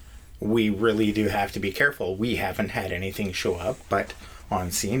we really do have to be careful. We haven't had anything show up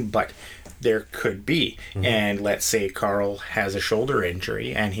on scene, but there could be. And let's say Carl has a shoulder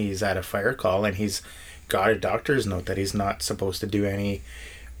injury and he's at a fire call and he's got a doctor's note that he's not supposed to do any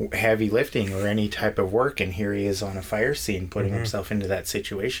heavy lifting or any type of work, and here he is on a fire scene putting himself into that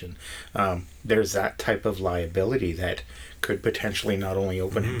situation. There's that type of liability that could potentially not only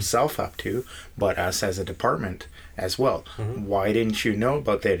open himself up to, but us as a department as well. Why didn't you know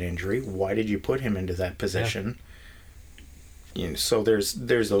about that injury? Why did you put him into that position? So there's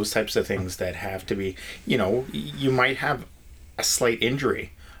those types of things that have to be, you might have a slight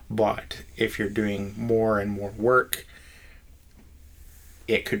injury, But if you're doing more and more work,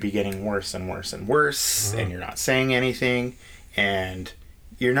 it could be getting worse and worse and worse, and you're not saying anything, and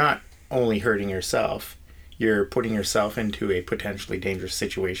you're not only hurting yourself, you're putting yourself into a potentially dangerous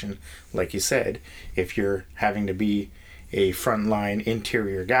situation. Like you said, if you're having to be a frontline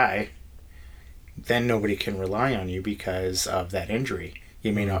interior guy, then nobody can rely on you because of that injury.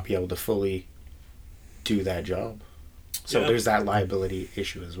 You may not be able to fully do that job. So there's that liability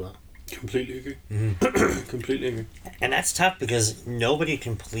issue as well. Completely agree. Completely agree. And that's tough because nobody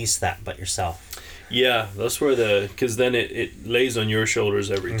can police that but yourself. Yeah, that's where because then it lays on your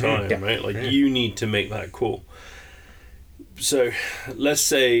shoulders every time, right? Like you need to make that call. So let's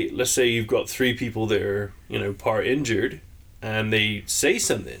say you've got 3 people that are, part injured, and they say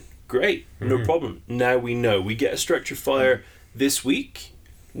something. Great, no problem. Now we know. We get a structure fire this week.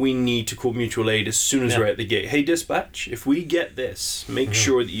 We need to call mutual aid as soon as we're at the gate. Hey, dispatch, if we get this, make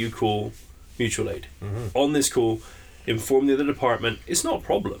sure that you call mutual aid. On this call, inform the other department. It's not a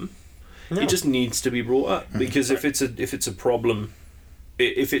problem. No. It just needs to be brought up, because if it's a problem,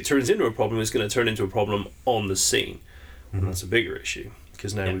 if it turns into a problem, it's going to turn into a problem on the scene, and that's a bigger issue,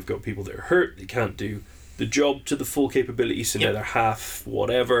 because now we've got people that are hurt. They can't do the job to the full capability, so now they're half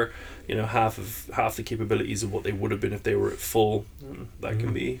whatever, half the capabilities of what they would have been if they were at full. And that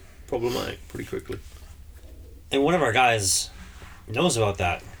can be problematic pretty quickly. And one of our guys knows about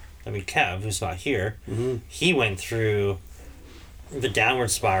that. I mean, Kev, who's not here, he went through the downward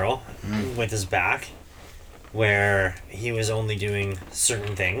spiral with his back, where he was only doing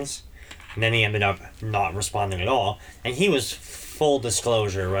certain things, and then he ended up not responding at all, and he was full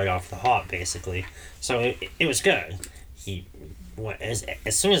disclosure right off the hop, basically. So it was good. As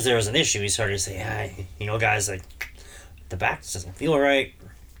soon as there was an issue, he started to say, "Hey, guys, like, the back doesn't feel right.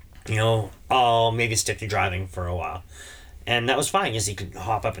 I'll maybe stick to driving for a while." And that was fine, because he could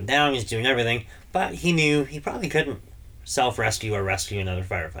hop up and down, he's doing everything, but he knew he probably couldn't self-rescue or rescue another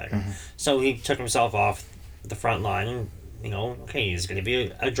firefighter. So he took himself off the front line, and, okay, he's going to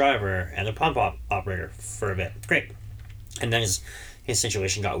be a driver and a pump operator for a bit. Great. And then his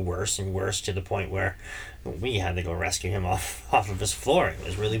situation got worse and worse, to the point where we had to go rescue him off of his floor. It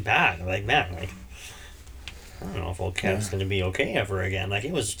was really bad. Like, man, I don't know if old Kev's going to be okay ever again. Like,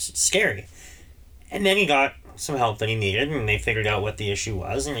 it was scary. And then he got some help that he needed, and they figured out what the issue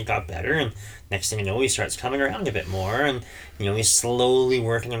was, and it got better, and next thing you know, he starts coming around a bit more, and he's slowly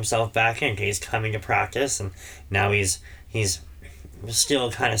working himself back in. Okay, he's coming to practice, and now he's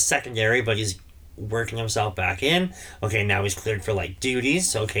still kind of secondary, but he's working himself back in. Okay, now he's cleared for light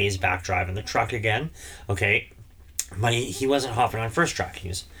duties. Okay, he's back driving the truck again. Okay, but he wasn't hopping on first truck. He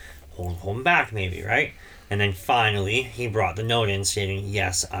was holding back, maybe, right? And then finally he brought the note in stating,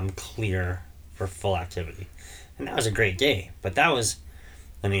 "Yes, I'm clear for full activity." And that was a great day. But that was,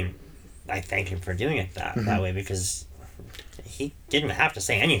 I thank him for doing it that way, because he didn't have to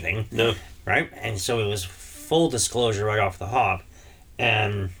say anything. No. Right? And so it was full disclosure right off the hop.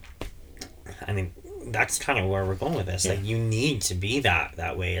 And that's kind of where we're going with this. Like, you need to be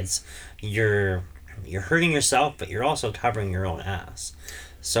that way. It's you're hurting yourself, but you're also covering your own ass.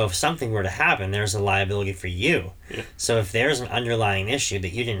 So if something were to happen, there's a liability for you. Yeah. So if there's an underlying issue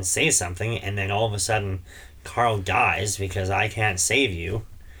that you didn't say something, and then all of a sudden Carl dies because I can't save you,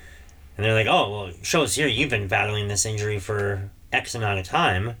 and they're like, "Oh, well, it shows here you've been battling this injury for X amount of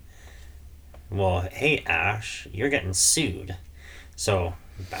time." Well, hey, Ash, you're getting sued. So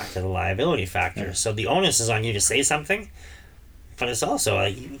back to the liability factor. Yeah. So the onus is on you to say something, but it's also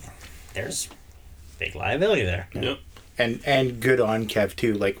like there's big liability there. Yep. And good on Kev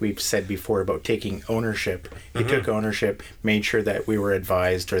too, like we've said before about taking ownership. He took ownership, made sure that we were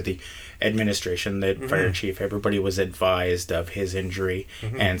advised, or the administration, the fire chief, everybody was advised of his injury,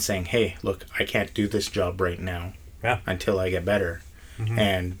 and saying, "Hey, look, I can't do this job right now until I get better."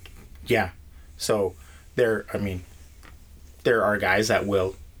 And so there are guys that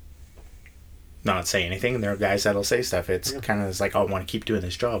will not say anything, and there are guys that'll say stuff. It's kind of like, "Oh, I want to keep doing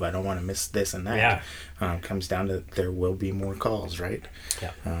this job. I don't want to miss this and that." Comes down to there will be more calls, right?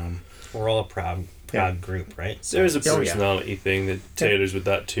 We're all a proud group, right? So there's a personality thing that tailors with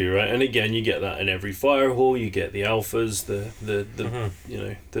that too, right? And again, you get that in every fire hall. You get the alphas, the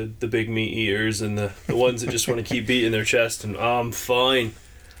big meat eaters, and the ones that just want to keep beating their chest and I'm fine.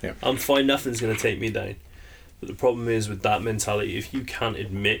 I'm fine. Nothing's going to take me down. But the problem is with that mentality, if you can't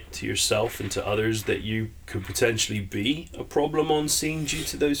admit to yourself and to others that you could potentially be a problem on scene due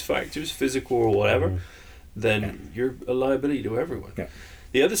to those factors, physical or whatever, then you're a liability to everyone.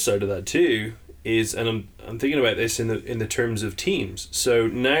 The other side of that too is, and I'm thinking about this in the terms of teams. So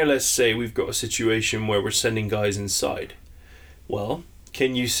now let's say we've got a situation where we're sending guys inside. Well,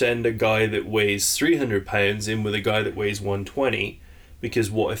 can you send a guy that weighs 300 pounds in with a guy that weighs 120?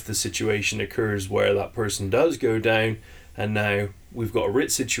 Because what if the situation occurs where that person does go down, and now we've got a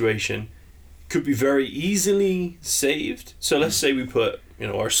RIT situation, could be very easily saved. So let's say we put,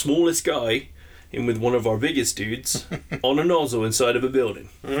 our smallest guy in with one of our biggest dudes on a nozzle inside of a building.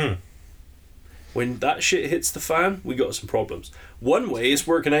 When that shit hits the fan, we got some problems. One way it's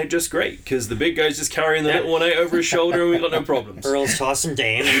working out just great, because the big guy's just carrying the little one out over his shoulder and we got no problems. Earl's tossing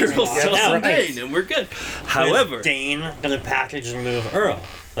Dane. Earl's tossing Dane and we're good. However, Dane gonna package and move Earl.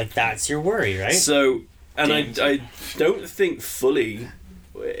 Like, that's your worry, right? So, and I don't think fully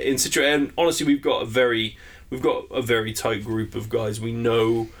in situation. And honestly, we've got a very tight group of guys. We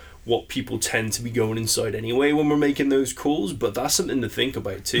know what people tend to be going inside anyway when we're making those calls, but that's something to think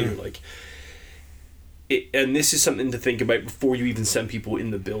about too. Like, and this is something to think about before you even send people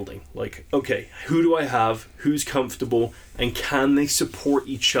in the building. Like, okay, who do I have? Who's comfortable? And can they support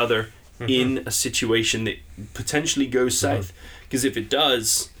each other in a situation that potentially goes south? Because if it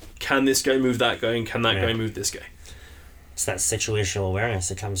does, can this guy move that guy, and can that guy move this guy? It's that situational awareness.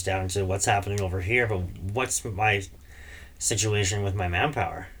 It comes down to what's happening over here, but what's my situation with my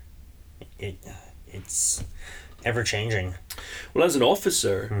manpower? It's ever changing. Well, as an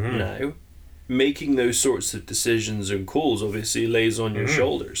officer now, making those sorts of decisions and calls obviously lays on your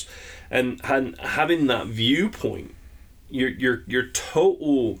shoulders, and having that viewpoint, your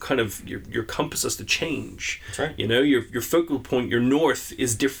total kind of your compass has to change. That's right. Your focal point, your north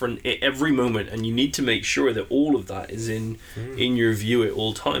is different at every moment, and you need to make sure that all of that is in your view at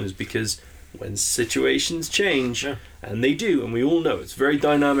all times, because when situations change, and they do, and we all know it's very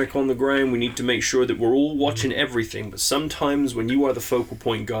dynamic on the ground, we need to make sure that we're all watching everything. But sometimes when you are the focal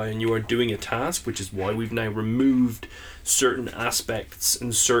point guy and you are doing a task, which is why we've now removed certain aspects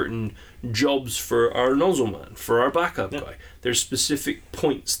and certain jobs for our nozzle man, for our backup guy, there's specific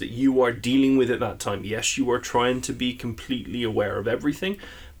points that you are dealing with at that time. Yes, you are trying to be completely aware of everything,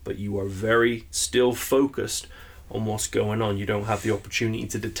 but you are very still focused on what's going on. You don't have the opportunity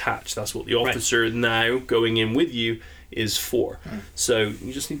to detach. That's what the officer now going in with you is for. So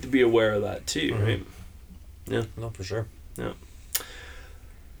you just need to be aware of that too, right? Yeah. No, for sure. Yeah.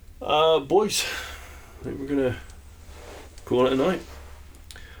 Boys, I think we're gonna call it a night.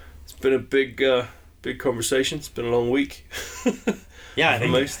 It's been a big conversation. It's been a long week. Yeah, I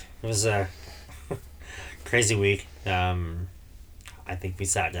think most. it was a crazy week. I think we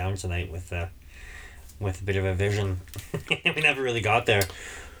sat down tonight with a bit of a vision. We never really got there.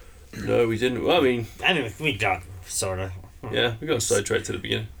 No, we didn't. Well, I mean, we got sort of. Yeah, we got sidetracked at the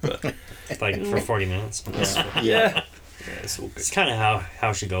beginning, but like for 40 minutes. Yeah, it's all good. It's kind of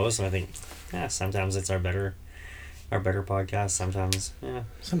how she goes, and I think sometimes it's our better podcast.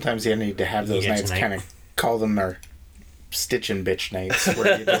 Sometimes you need to have those nights, kind of call them our stitch and bitch nights,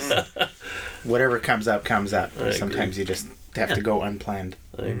 where you just whatever comes up. Sometimes you just have to go unplanned.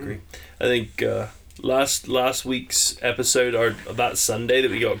 I agree. I think last week's episode, or that Sunday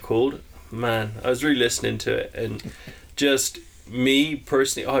that we got called, man, I was really listening to it, and just me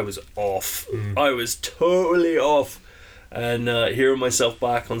personally, I was off. I was totally off, and hearing myself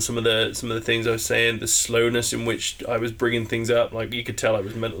back on some of the things I was saying, the slowness in which I was bringing things up, like you could tell I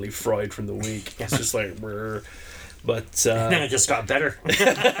was mentally fried from the week. It's just like, brr. But then it just got better.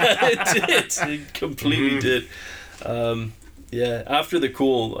 It completely did. Yeah, after the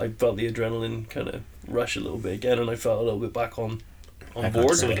call, I felt the adrenaline kind of rush a little bit again, and I felt a little bit back on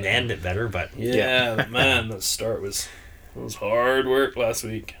board. So we can end it better, but yeah. Man, that start was hard work last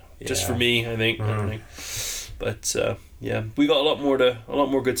week. Just for me, I think. But yeah, we got a lot more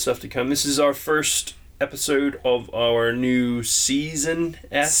good stuff to come. This is our first episode of our new season.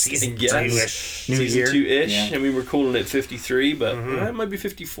 Season 2-ish. Season 2-ish. I mean, we're calling it 53, but it might be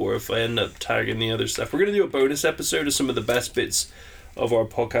 54 if I end up tagging the other stuff. We're going to do a bonus episode of some of the best bits of our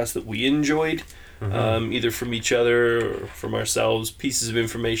podcast that we enjoyed, either from each other or from ourselves, pieces of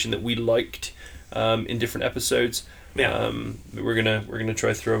information that we liked in different episodes. Yeah. We're gonna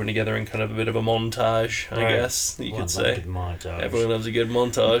try throwing together in kind of a bit of a montage, I guess you could say. A good montage. Everyone loves a good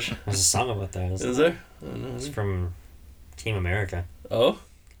montage. There's a song about that. Is there? It's from Team America. Oh.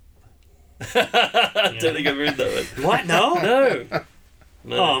 I don't think I've heard that one. What? No?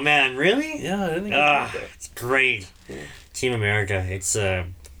 No. Oh man, really? Yeah, I don't think I've heard that. It's great. Yeah. Team America. It's I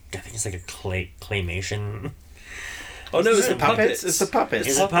think it's like a claymation. Oh no, it's the puppets. It's the puppets.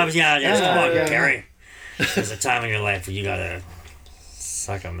 It's the puppets. Yeah. Come on, Gary. There's a time in your life where you gotta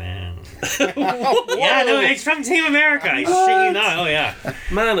suck a man. Yeah, no, it's from Team America. I shit you not. Oh yeah.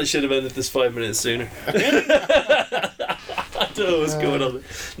 Man, I should have ended this 5 minutes sooner. I don't know what's going on there.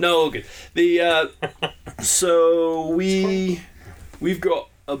 No, okay. So we we've got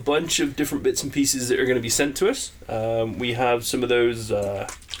a bunch of different bits and pieces that are going to be sent to us. We have some of those.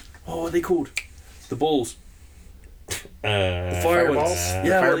 What are they called? The balls. The fire fireballs? ones.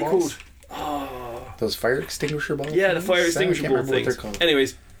 Yeah, what are they Fireballs? called? Those fire extinguisher balls? Yeah, the fire I extinguisher can't ball remember what they're things. called.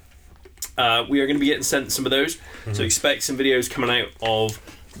 Anyways, we are going to be getting sent some of those. So expect some videos coming out of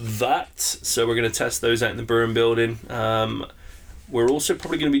that. So we're going to test those out in the burn building. We're also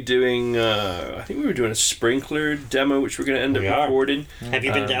probably going to be doing, I think we were doing a sprinkler demo, which we're going to end up recording. Have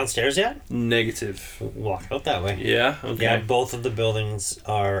you been downstairs yet? Negative. Walk out that way. Yeah, okay. Yeah, both of the buildings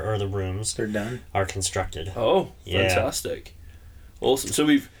or the rooms They're done. are constructed. Oh, Yeah. fantastic. Awesome. So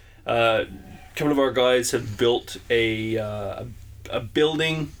we've, a couple of our guys have built a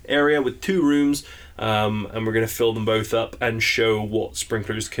building area with 2 rooms, and we're going to fill them both up and show what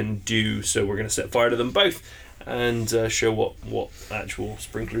sprinklers can do. So we're going to set fire to them both and show what actual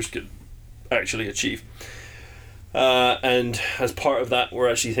sprinklers could actually achieve. And as part of that, we're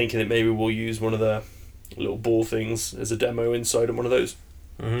actually thinking that maybe we'll use one of the little ball things as a demo inside of one of those.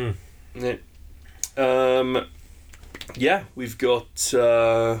 Mm-hmm. Yeah, we've got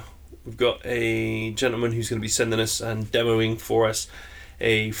a gentleman who's going to be sending us and demoing for us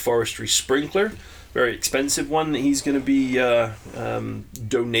a forestry sprinkler, very expensive one that he's going to be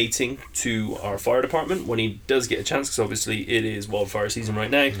donating to our fire department when he does get a chance, because obviously it is wildfire season right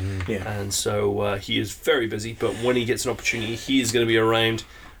now. Yeah. And so he is very busy, but when he gets an opportunity, he is going to be around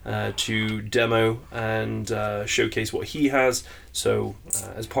to demo and showcase what he has. So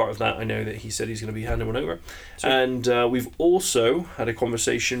as part of that, I know that he said he's going to be handing one over. And we've also had a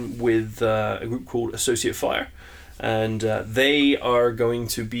conversation with a group called Associate Fire, and they are going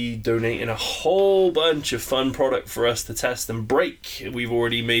to be donating a whole bunch of fun product for us to test and break. We've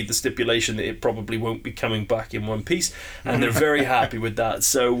already made the stipulation that it probably won't be coming back in one piece, and they're very happy with that.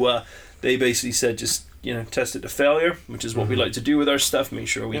 So they basically said just test it to failure, which is what we like to do with our stuff. Make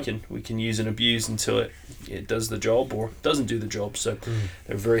sure we can use and abuse until it does the job or doesn't do the job. So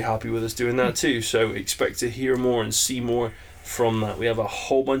they're very happy with us doing that too. So expect to hear more and see more from that. We have a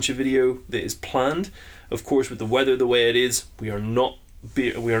whole bunch of video that is planned. Of course, with the weather the way it is, we are not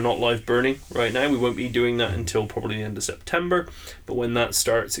live burning right now. We won't be doing that until probably the end of September. But when that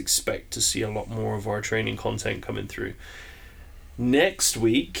starts, expect to see a lot more of our training content coming through. Next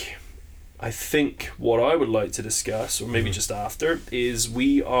week, I think what I would like to discuss, or maybe just after, is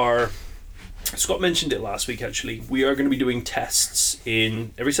Scott mentioned it last week actually, we are going to be doing tests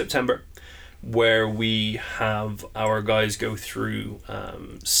in every September where we have our guys go through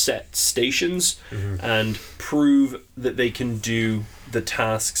set stations and prove that they can do the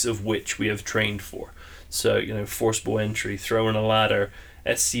tasks of which we have trained for. So, forcible entry, throwing a ladder,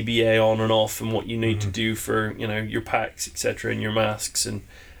 SCBA on and off, and what you need to do for, your packs, etc., and your masks. And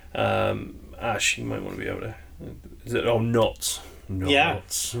Ash, you might want to be able to... Is it... Oh, knots. Yeah,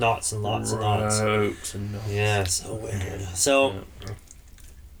 knots and lots and lots. Ropes and knots. Yeah, so weird. So...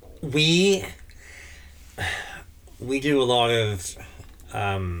 We do a lot of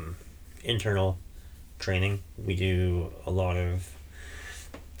internal training. We do a lot of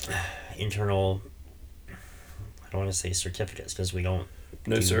internal, I don't want to say certificates because we don't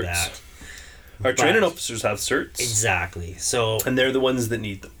do certs. That. Our training officers have certs. Exactly. So and they're the ones that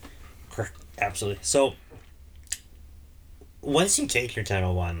need them. Correct. Absolutely. So once you take your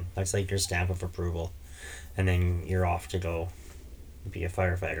 1001, that's like your stamp of approval, and then you're off to go be a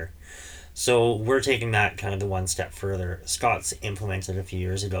firefighter. So we're taking that kind of the one step further. Scott's implemented a few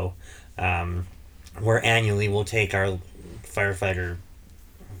years ago, where annually we'll take our firefighter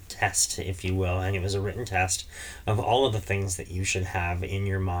test, if you will, and it was a written test of all of the things that you should have in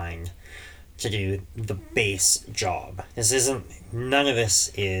your mind to do the base job. None of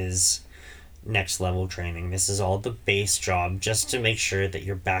this is next level training. This is all the base job, just to make sure that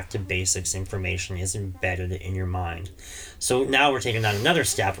your back to basics information is embedded in your mind. So now we're taking that another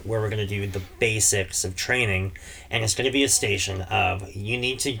step where we're going to do the basics of training, and it's going to be a station of you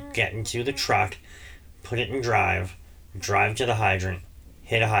need to get into the truck, put it in drive to the hydrant,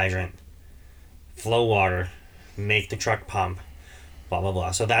 hit a hydrant, flow water, make the truck pump, blah blah blah.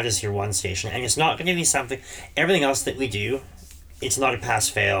 So that is your one station, and it's not going to be something, everything else that we do, it's not a pass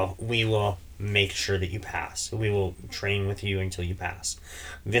fail. We will make sure that you pass. We will train with you until you pass.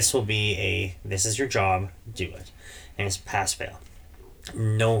 This will be this is your job, do it. And it's pass fail.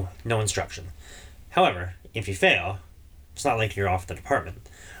 No instruction. However, if you fail, it's not like you're off the department.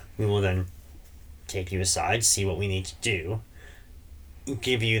 We will then take you aside, see what we need to do,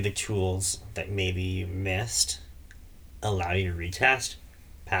 give you the tools that maybe you missed, allow you to retest,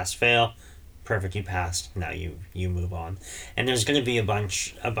 pass fail, Perfect, you passed. Now you move on, and there's going to be a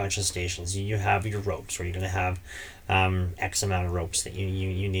bunch of stations. You have your ropes, where you're going to have X amount of ropes that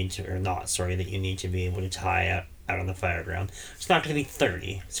you need to, or not, sorry, that you need to be able to tie out on the fire ground. It's not going to be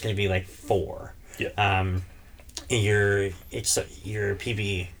 30. It's going to be like 4. Yeah. Your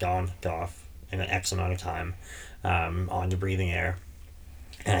PPE gone off in an X amount of time, on the breathing air,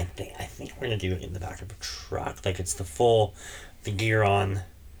 and I think we're going to do it in the back of a truck. Like, it's the gear on.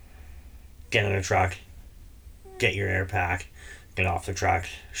 Get in a truck, get your air pack, get off the truck,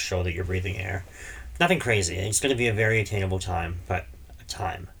 show that you're breathing air. Nothing crazy. It's going to be a very attainable time, but a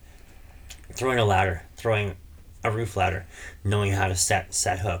time. Throwing a ladder, throwing a roof ladder, knowing how to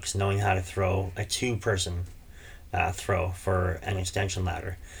set hooks, knowing how to throw a 2-person throw for an extension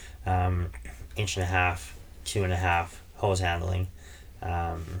ladder, 1.5 inch, 2.5, hose handling.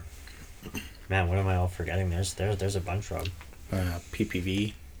 Man, what am I all forgetting? There's a bunch of them.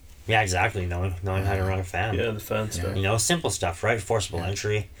 PPV. Yeah, exactly. Knowing how to run a fan. Yeah, the fan stuff. Simple stuff, right? Forcible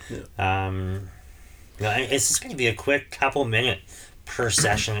entry. Yeah. It's just going to be a quick couple minute per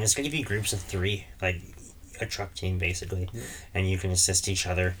session. It's going to be groups of 3, like a truck team, basically, and you can assist each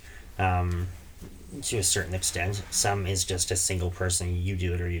other to a certain extent. Some is just a single person. You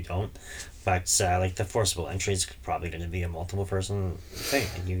do it or you don't. But like the forcible entry is probably going to be a multiple person thing.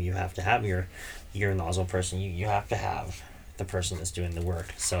 You have to have your nozzle person. You have to have the person that's doing the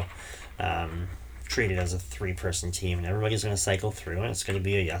work. So treat it as a 3-person team, and everybody's going to cycle through, and it's going to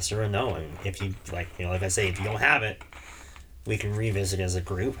be a yes or a no. And if you like I say, if you don't have it, we can revisit as a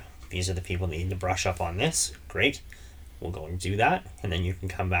group. These are the people that need to brush up on this. Great, we'll go and do that, and then you can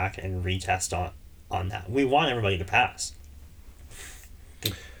come back and retest on that. We want everybody to pass.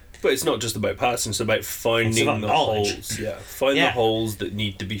 But it's not just about passing, it's about finding the knowledge. holes. Yeah. Find the holes that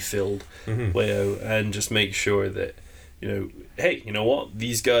need to be filled way out, and just make sure that, hey, you know what?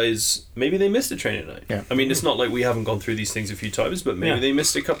 These guys, maybe they missed a training night. Yeah. I mean, it's not like we haven't gone through these things a few times, but maybe they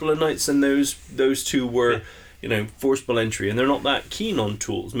missed a couple of nights, and those 2 were, forcible entry, and they're not that keen on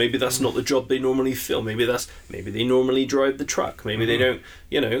tools. Maybe that's not the job they normally fill. Maybe they normally drive the truck. Maybe they don't,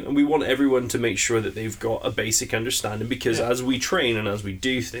 and we want everyone to make sure that they've got a basic understanding, because as we train and as we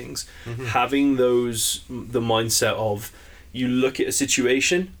do things, having the mindset of, you look at a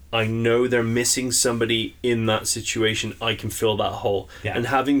situation, I know they're missing somebody in that situation, I can fill that hole. Yeah. And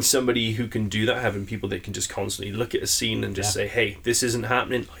having somebody who can do that, having people that can just constantly look at a scene and just say, hey, this isn't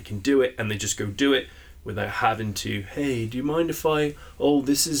happening, I can do it, and they just go do it without having to, hey, do you mind if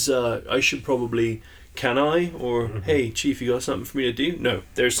this is, I should probably, can I? Or, hey, Chief, you got something for me to do? No,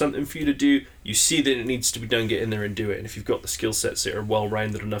 there's something for you to do. You see that it needs to be done, get in there and do it. And if you've got the skill sets that are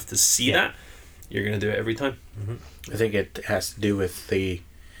well-rounded enough to see that, you're going to do it every time. I think it has to do with the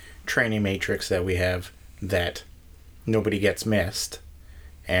training matrix that we have, that nobody gets missed,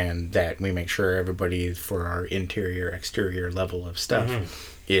 and that we make sure everybody for our interior exterior level of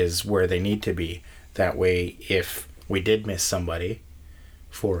stuff is where they need to be. That way, if we did miss somebody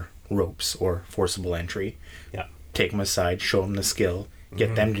for ropes or forcible entry, take them aside, show them the skill,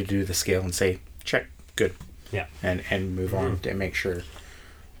 get them to do the skill, and say, check, good, and move on and make sure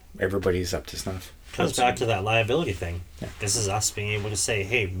everybody's up to snuff. Comes back to that liability thing. This is us being able to say,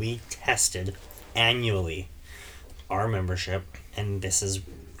 hey, we tested annually our membership, and this is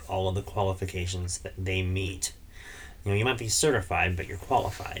all of the qualifications that they meet. You might be certified, but you're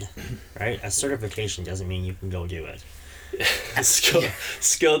qualified, right? A certification doesn't mean you can go do it.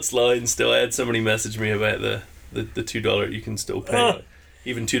 Scott's line still, I had somebody message me about the $2 you can still pay.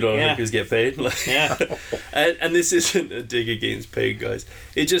 Even $2 hookers get paid. And this isn't a dig against paid guys.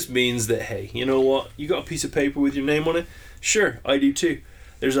 It just means that, hey, you know what? You got a piece of paper with your name on it? Sure, I do too.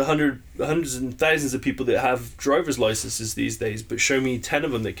 There's hundreds and thousands of people that have driver's licenses these days, but show me 10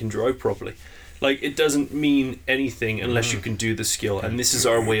 of them that can drive properly. Like, it doesn't mean anything unless you can do the skill, and this is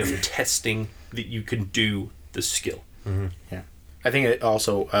our way of testing that you can do the skill. Yeah, I think it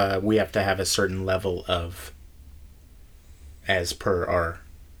also we have to have a certain level of, as per our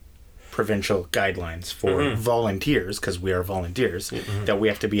provincial guidelines for volunteers, because we are volunteers, that we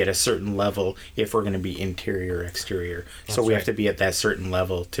have to be at a certain level if we're going to be interior exterior. So we have to be at that certain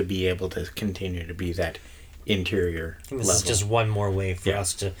level to be able to continue to be that interior this level. Is just one more way for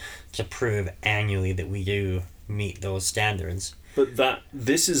us to prove annually that we do meet those standards. But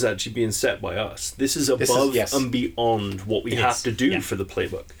this is actually being set by us. This is above and beyond what we have to do for the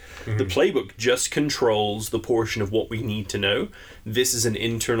playbook. The playbook just controls the portion of what we need to know. This is an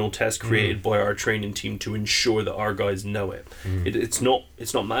internal test created by our training team to ensure that our guys know it. It's not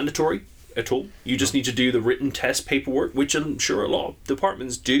mandatory at all. You just need to do the written test paperwork, which I'm sure a lot of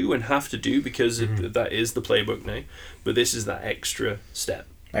departments do and have to do because that is the playbook now. But this is that extra step.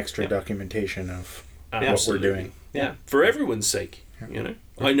 extra documentation of what Absolutely. we're doing. Yeah, for everyone's sake, you know.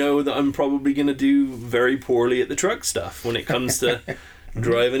 I know that I'm probably going to do very poorly at the truck stuff when it comes to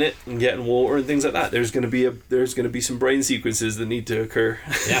driving it and getting water and things like that. There's going to be some brain sequences that need to occur.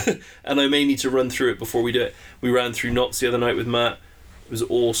 Yeah. And I may need to run through it before we do it. We ran through knots the other night with Matt. It was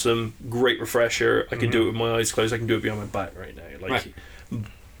awesome, great refresher. I could do it with my eyes closed. I can do it behind my back right now. Like,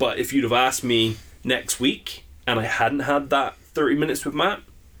 but if you'd have asked me next week and I hadn't had that 30 minutes with Matt,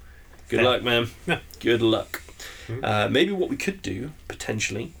 good luck, man. Yeah. Good luck. Maybe what we could do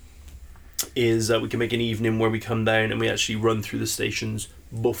potentially is we can make an evening where we come down and we actually run through the stations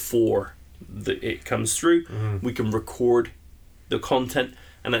before it comes through. We can record the content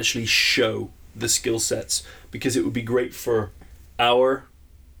and actually show the skill sets, because it would be great for our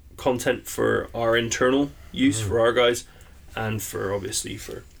content, for our internal use, for our guys, and for obviously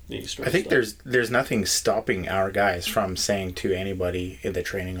for the external I think stuff. there's nothing stopping our guys from saying to anybody, the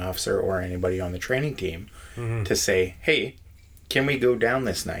training officer or anybody on the training team, to say, hey, can we go down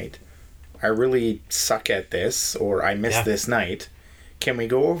this night? I really suck at this, or I missed this night. Can we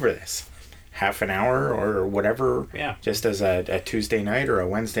go over this? Half an hour or whatever, just as a Tuesday night or a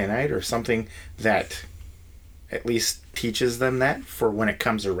Wednesday night or something that at least teaches them that for when it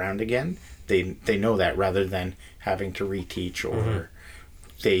comes around again. They know that, rather than having to reteach, or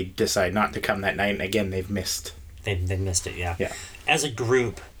they decide not to come that night and again they've missed. They missed it, yeah. Yeah. As a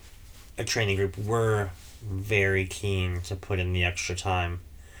group, a training group, we're very keen to put in the extra time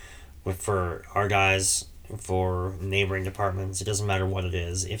for our guys, for neighboring departments. It doesn't matter what it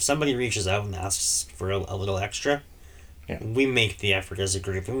is. If somebody reaches out and asks for a little extra, we make the effort as a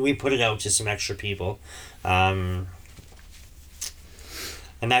group and we put it out to some extra people.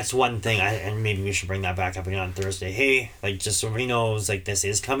 And that's one thing, and maybe we should bring that back up again on Thursday. Hey, like, just so everybody knows, like, this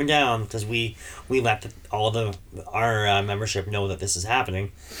is coming down, because we let our membership know that this is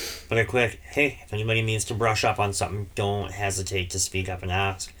happening. But a quick, hey, if anybody needs to brush up on something, don't hesitate to speak up and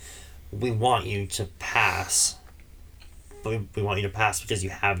ask. We want you to pass, but we want you to pass because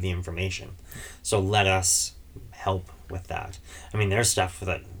you have the information. So let us help with that. I mean, there's stuff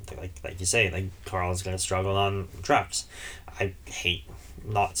that, like you say, like Carl's going to struggle on trucks. I hate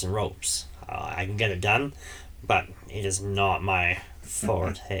knots and ropes. I can get it done, but it is not my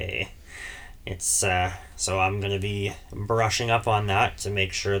forte. It's so I'm going to be brushing up on that to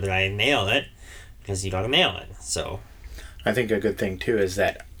make sure that I nail it, because you got to nail it. So I think a good thing too is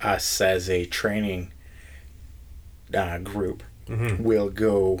that us as a training group will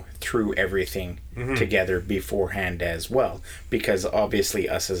go through everything together beforehand as well, because obviously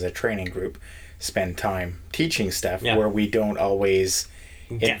us as a training group spend time teaching stuff where we don't always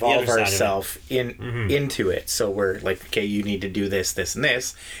involve ourselves into it. So we're like, okay, you need to do this, this, and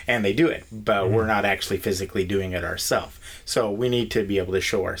this, and they do it, but we're not actually physically doing it ourselves. So we need to be able to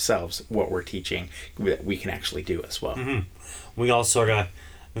show ourselves what we're teaching that we can actually do as well. We all sort of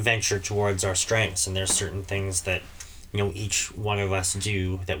venture towards our strengths, and there's certain things that, you know, each one of us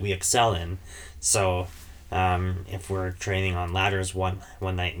do that we excel in. So if we're training on ladders one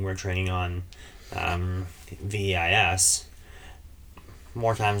night and we're training on VEIS,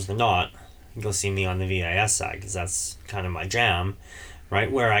 more times than not, you'll see me on the VEIS side, because that's kind of my jam,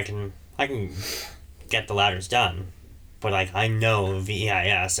 right? Where I can get the ladders done, but like, I know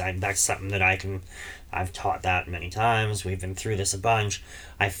VEIS, that's something that I've taught that many times. We've been through this a bunch.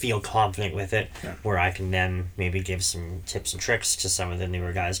 I feel confident with it, where I can then maybe give some tips and tricks to some of the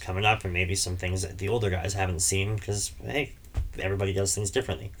newer guys coming up, and maybe some things that the older guys haven't seen, because, hey, everybody does things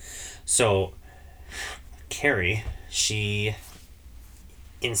differently. So Carrie, she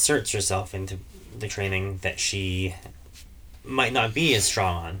inserts herself into the training that she might not be as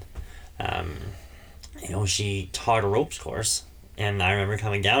strong on. She taught a ropes course, and I remember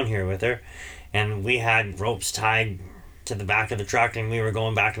coming down here with her, and we had ropes tied to the back of the truck, and we were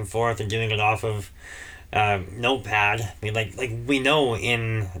going back and forth and doing it off of Notepad. I mean, like we know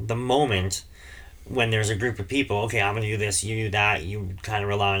in the moment when there's a group of people, okay, I'm gonna do this, you do that, you kind of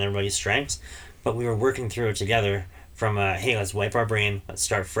rely on everybody's strengths, but we were working through it together from hey, let's wipe our brain, let's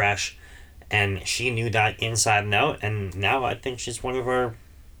start fresh. And she knew that inside and out, and now I think she's one of our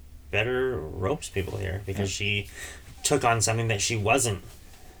better ropes people here, because she took on something that she wasn't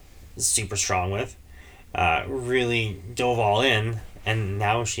super strong with, really dove all in, and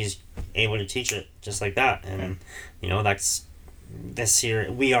now she's able to teach it just like that. And that's this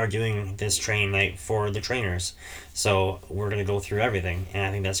year we are doing this train night for the trainers, so we're going to go through everything, and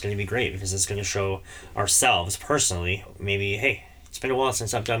I think that's going to be great, because it's going to show ourselves personally, maybe, hey, it's been a while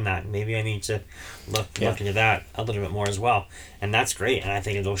since I've done that, maybe I need to look into that a little bit more as well. And that's great, and I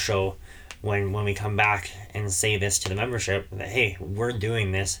think it'll show when we come back and say this to the membership, that, hey, we're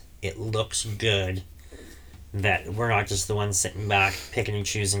doing this, it looks good, that we're not just the ones sitting back picking and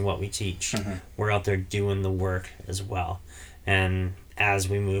choosing what we teach. We're out there doing the work as well. And as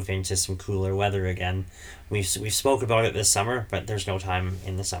we move into some cooler weather again, we've spoke about it this summer, but there's no time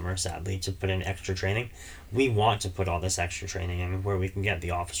in the summer, sadly, to put in extra training. We want to put all this extra training in where we can get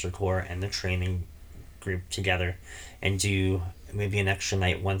the officer corps and the training group together and do maybe an extra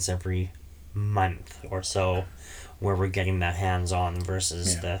night once every month or so, where we're getting that hands-on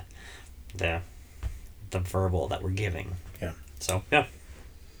versus the verbal that we're giving. Yeah. So yeah.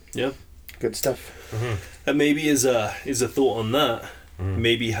 Yeah. Good stuff. And maybe as a thought on that,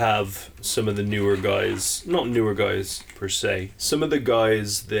 maybe have some of the newer guys, not newer guys per se, some of the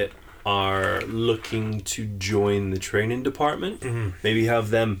guys that are looking to join the training department, maybe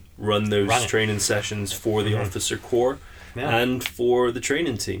have them run those training sessions for the officer corps and for the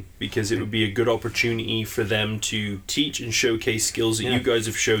training team, because it would be a good opportunity for them to teach and showcase skills that you guys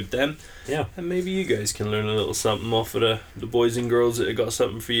have showed them. Yeah. And maybe you guys can learn a little something off of the boys and girls that have got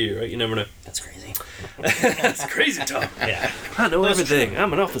something for you, right? You never know. That's crazy. That's crazy, Tom. Yeah. I know everything.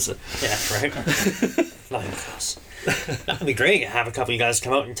 I'm an officer. Yeah, right? Not even close. That would be great. Have a couple of you guys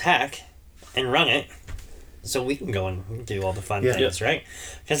come out and tack and run it so we can go and do all the fun things, right?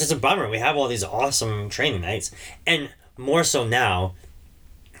 Because it's a bummer. We have all these awesome training nights, and more so now,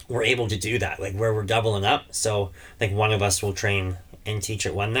 we're able to do that, like where we're doubling up. So, like, one of us will train and teach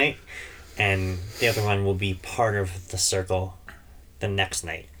it one night, and the other one will be part of the circle the next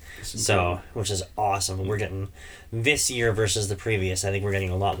night. So, which is awesome. We're getting, this year versus the previous, I think we're getting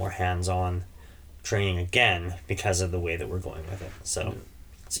a lot more hands-on training again because of the way that we're going with it. So,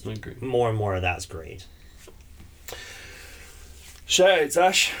 more and more of that's great. Shout-outs,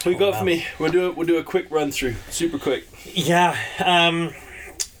 Ash. What you got for me? We'll do a quick run through, super quick. Yeah.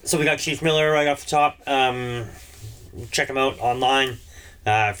 So we got Chief Miller right off the top. Check him out online,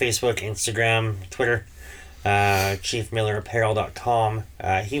 Facebook, Instagram, Twitter. ChiefMillerApparel.com.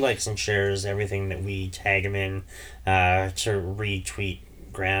 He likes and shares everything that we tag him in to retweet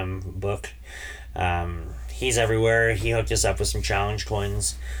Graham book. He's everywhere. He hooked us up with some challenge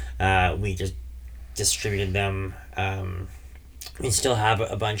coins. We just distributed them. We still have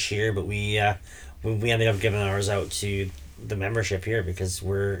a bunch here, but we ended up giving ours out to the membership here because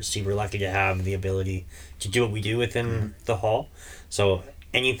we're super lucky to have the ability to do what we do within the hall. So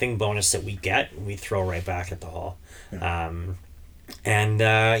anything bonus that we get, we throw right back at the hall.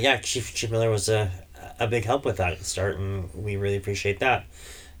 Chief Miller was a big help with that at the start, and we really appreciate that.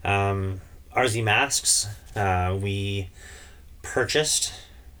 RZ Masks, we purchased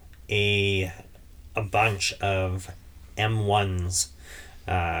a bunch of M1s.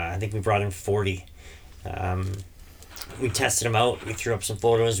 I think we brought in 40. We tested them out. We threw up some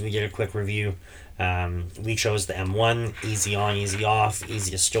photos. We did a quick review. We chose the M1, easy on, easy off,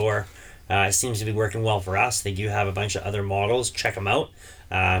 easy to store. It seems to be working well for us. They do have a bunch of other models. Check them out.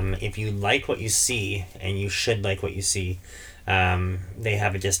 If you like what you see, and you should like what you see, they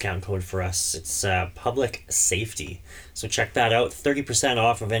have a discount code for us. It's Public Safety. So check that out. 30%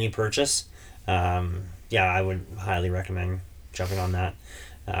 off of any purchase. I would highly recommend jumping on that.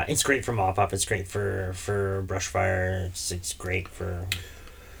 It's great for mop-up. It's great for brush fire. It's great for...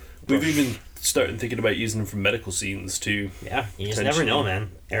 We've even started thinking about using them for medical scenes too. Yeah, you just never know,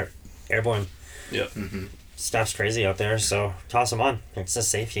 man. Airborne. Yeah. Stuff's crazy out there, so toss them on. It's just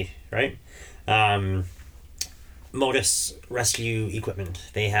safety, right? Modus Rescue Equipment.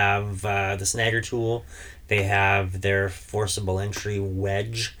 They have the snagger tool. They have their forcible entry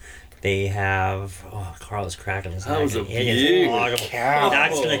wedge. They have... Oh, Carl is cracking his head. That was a big cow.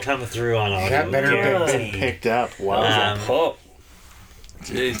 That's going to come through on audio. That better have been picked up. Wow. That was a pop.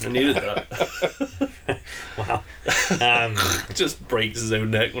 Jeez, I needed that. Wow. Just breaks his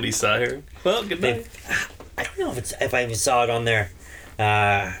own neck when he sat here. Well, good night. I don't know if I even saw it on their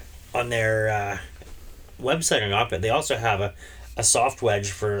website or not, but they also have a soft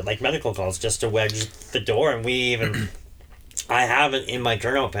wedge for like medical calls, just to wedge the door. And we even I have it in my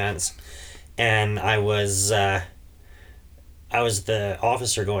turnout pants, and I was the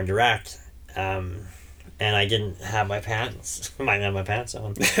officer going direct, and I didn't have my pants. I didn't have my pants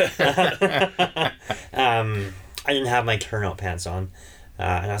on. I didn't have my turnout pants on,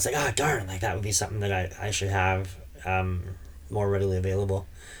 and I was like, oh darn, like that would be something that I should have more readily available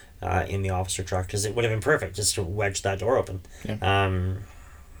in the officer truck, because it would have been perfect just to wedge that door open. Yeah.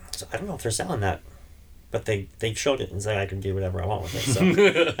 So I don't know if they're selling that, but they showed it and said I can do whatever I want with it. So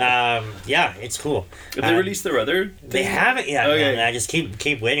yeah, it's cool. Have they released their other thing? They haven't yet. Okay. Man. I just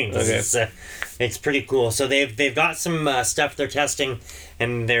keep waiting. Okay. It's pretty cool. So they've got some stuff they're testing,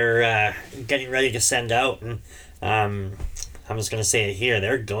 and they're getting ready to send out. And I'm just gonna say it here.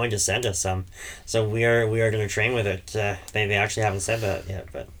 They're going to send us some, so we are going to train with it. They actually haven't said that yet,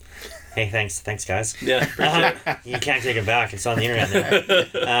 but hey, thanks guys. Yeah, appreciate it. You can't take it back. It's on the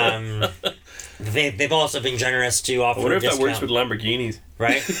internet now. They've also been generous to offer I wonder a if that discount. works with Lamborghinis.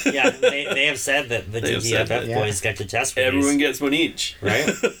 Right? Yeah, they have said that the They have said TTFF that. boys get to test for Everyone these. gets one each. Right?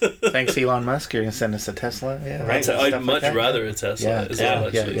 Thanks, Elon Musk. You're gonna send us a Tesla. Yeah, Right. stuff I'd like much that. rather a Tesla Yeah. as Yeah, well,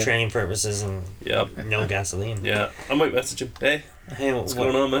 actually. yeah. Training purposes and Yeah. no gasoline. Yeah. I might message him. Hey, Hey, what's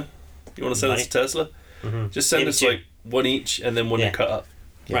going on, man? You want to send us a Tesla? Mm-hmm. Just send Maybe us two. like one each and then one Yeah. to cut up.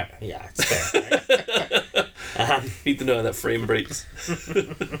 Right. Yeah, it's fair. Right? Need to know how that frame breaks.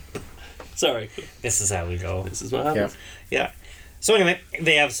 Sorry. This is how we go. This is what happens. Yeah. So anyway,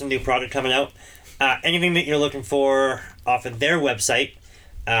 they have some new product coming out. Anything that you're looking for off of their website,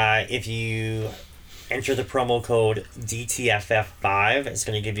 if you enter the promo code DTFF5, it's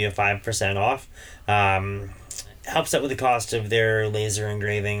going to give you a 5% off. Helps out with the cost of their laser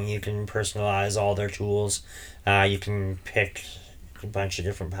engraving. You can personalize all their tools. You can pick a bunch of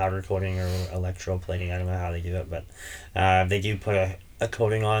different powder coating or electroplating. I don't know how they do it, but they do put a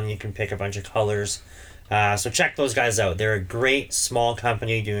coating on. You can pick a bunch of colors. So check those guys out. They're a great small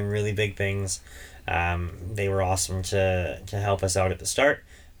company doing really big things. They were awesome to help us out at the start.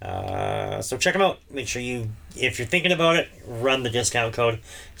 So check them out. Make sure if you're thinking about it, run the discount code.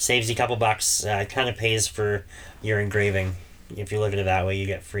 Saves you a couple bucks. Kind of pays for your engraving. If you look at it that way, you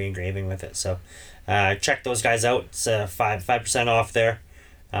get free engraving with it. So check those guys out. It's 5% off there.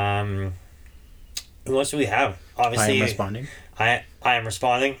 Who else do we have? Obviously, I am responding. I am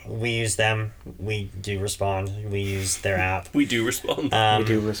responding. We use them. We do respond. We use their app. We do respond. We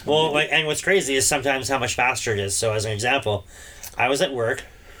do respond. Well, and what's crazy is sometimes how much faster it is. So, as an example, I was at work,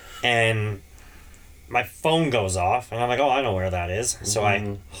 and my phone goes off, and I'm like, "Oh, I know where that is." So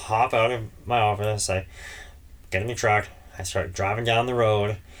I hop out of my office. I get in the truck. I start driving down the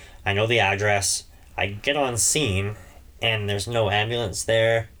road. I know the address. I get on scene, and there's no ambulance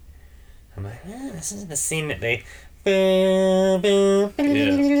there. I'm like, this is the scene that they. I'm like,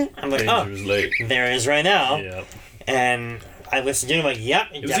 oh, Dangerous late. there it is right now. Yeah. And I listened to it. I'm like, yep,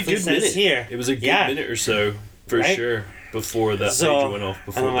 it, It was a definitely good says minute. here. It was a good Yeah. minute or so, for Right? sure, before that So, pager went off. And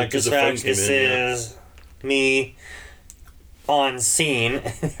Before I'm like, because the phone dispatch, came this in. Yeah. is me on scene.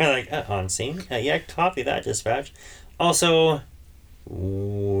 They're like, on scene? Yeah, copy that, dispatch. Also,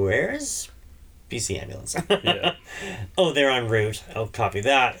 where's BC ambulance? Yeah. Oh, they're en route. I'll copy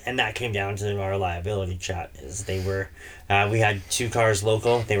that. And that came down to our liability chat. Is they were, we had 2 cars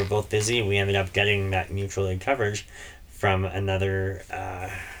local. They were both busy. We ended up getting that mutual aid coverage from another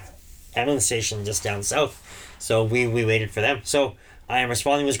ambulance station just down south. So we waited for them. So I am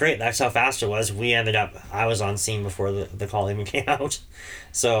responding was great. That's how fast it was. I was on scene before the call even came out.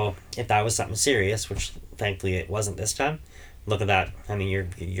 So if that was something serious, which thankfully it wasn't this time, look at that. I mean,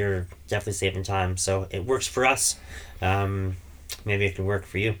 you're definitely saving time. So it works for us. Maybe it can work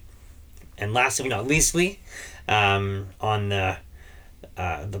for you. And lastly but not leastly, on the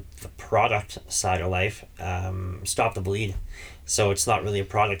product side of life, Stop the Bleed. So it's not really a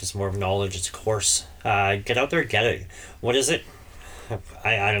product, it's more of knowledge, it's a course. Get out there, get it. What is it?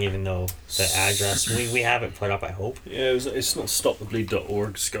 I don't even know the address. We have it put up, I hope. Yeah, it's not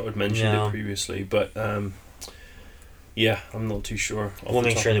stopthebleed.org. Scott had mentioned No. it previously, but yeah, I'm not too sure. off We'll the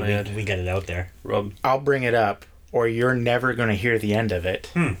make top sure of that my head. we get it out there. Rob. I'll bring it up, or you're never going to hear the end of it.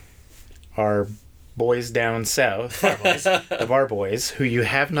 Our boys down south, the Bar Boys, who you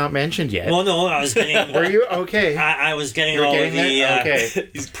have not mentioned yet. Well, no, I was getting... Were you okay? I was getting You were all getting of the that? Okay.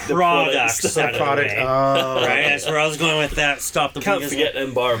 products out of the Product. way. Oh, Right, that's where I was going with that. Stop the Can't Bleed. forget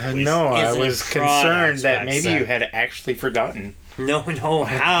them bar boys. no, I Isn't was it concerned products that back maybe then? you had actually forgotten. No,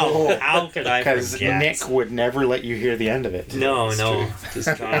 how could I Because forget? Nick would never let you hear the end of it. No, It's no.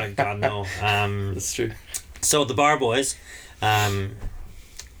 true. God, no. That's true. So the Bar Boys,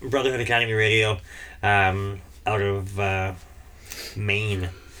 Brotherhood Academy Radio, out of Maine.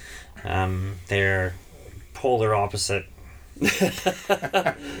 They're polar opposite.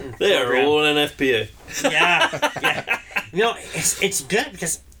 They are Program. all an FPA. Yeah. You know, it's good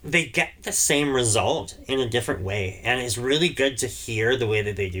because they get the same result in a different way, and it's really good to hear the way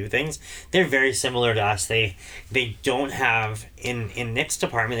that they do things. They're very similar to us. They don't have in Nick's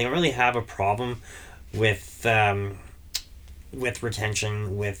department. They don't really have a problem with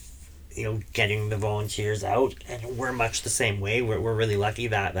retention, with getting the volunteers out, and we're much the same way. We're really lucky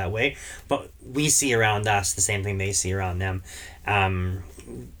that way, but we see around us the same thing they see around them.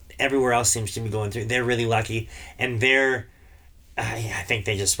 Everywhere else seems to be going through. They're really lucky, and they're I think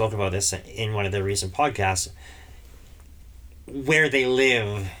they just spoke about this in one of their recent podcasts. Where they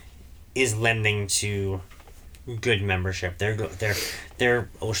live is lending to good membership. They're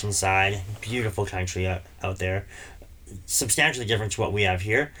Oceanside, beautiful country out there, substantially different to what we have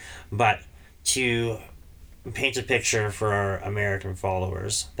here, but to paint a picture for our American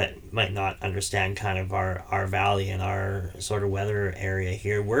followers that might not understand kind of our valley and our sort of weather area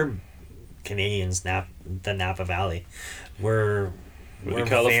here. We're Canadians, the Napa Valley. We're the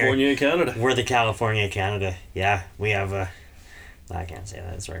California of Canada. We're the California of Canada. Yeah, we have a. I can't say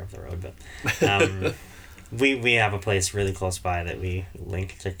that, it's right up the road, but we have a place really close by that we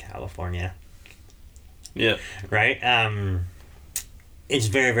link to California. Yeah. Right? It's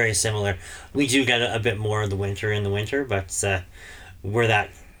very, very similar. We do get a bit more of the winter in the winter, but we're that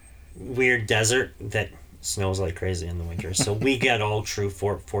weird desert that snows like crazy in the winter. So we get all true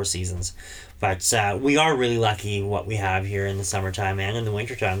four seasons. But we are really lucky what we have here in the summertime and in the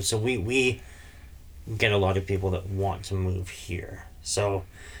wintertime. So we get a lot of people that want to move here. So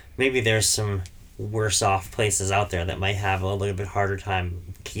maybe there's some worse off places out there that might have a little bit harder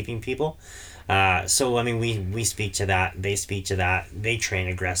time keeping people. So I mean, we speak to that. They speak to that. They train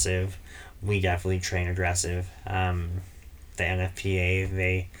aggressive. We definitely train aggressive. The NFPA,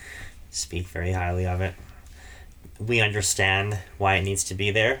 they speak very highly of it. We understand why it needs to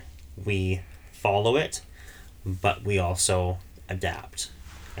be there. We follow it, but we also adapt.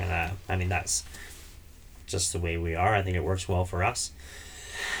 And I mean, that's just the way we are. I think it works well for us.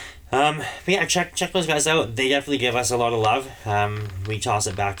 But yeah, check those guys out. They definitely give us a lot of love. We toss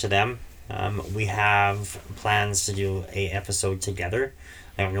it back to them. We have plans to do a episode together.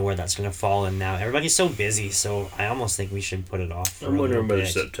 I don't know where that's going to fall in now. Everybody's so busy, so I almost think we should put it off for I'm wondering whether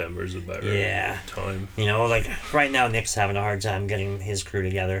bit. September is about time. You know, like right now Nick's having a hard time getting his crew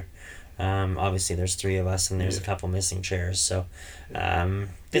together. Obviously there's 3 of us and there's a couple missing chairs, so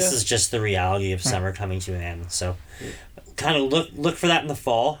this is just the reality of summer coming to an end. So kind of look for that in the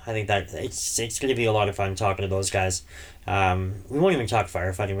fall. I think that it's going to be a lot of fun talking to those guys. We won't even talk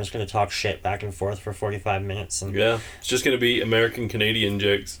firefighting. We're just going to talk shit back and forth for 45 minutes. And yeah, it's just going to be American-Canadian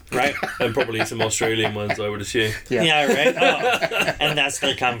jokes. Right. And probably some Australian ones, I would assume. Yeah, right. Oh, and that's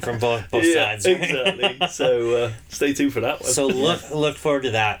going to come from both sides. Right? Exactly. So stay tuned for that one. So look forward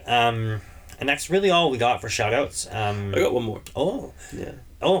to that. And that's really all we got for shout-outs. I got one more. Oh. Yeah.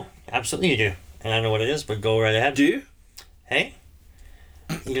 Oh, absolutely you do. And I know what it is, but go right ahead. Do you? Hey?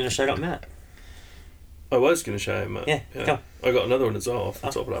 You going to shout out Matt? I was going to shout out Matt. Yeah, go. I got another one as well off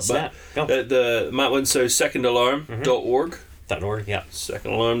the top of that. Snap. Go. The Matt one, so secondalarm.org. .org, yeah.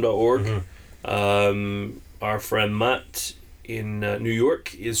 Secondalarm.org. Our friend Matt in New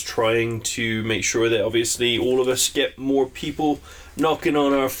York is trying to make sure that obviously all of us get more people knocking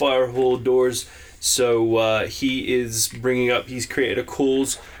on our fire hall doors. So he's created a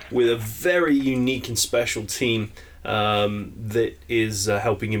cause with a very unique and special team that is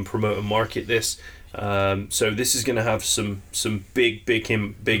helping him promote and market this. So this is going to have some big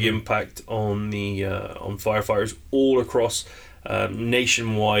impact on the on firefighters all across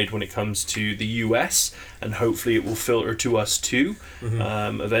nationwide when it comes to the US, and hopefully it will filter to us too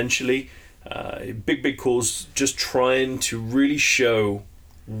eventually. Big cause, just trying to really show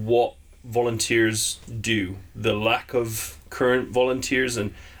what volunteers do, the lack of current volunteers,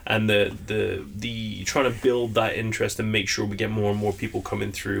 and the trying to build that interest and make sure we get more and more people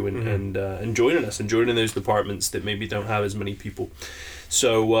coming through and joining us and joining those departments that maybe don't have as many people.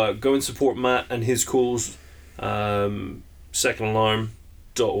 So go and support Matt and his cause.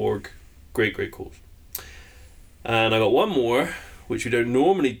 Secondalarm.org. Great cause. And I got one more, which we don't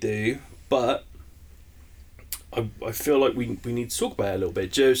normally do, but I feel like we need to talk about it a little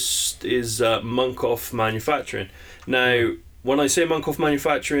bit. Just is Munkoff Manufacturing. Now, when I say Munkoff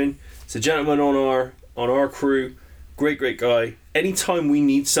Manufacturing, it's a gentleman on our crew, great guy. Anytime we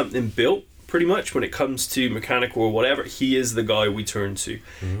need something built, pretty much when it comes to mechanical or whatever, he is the guy we turn to.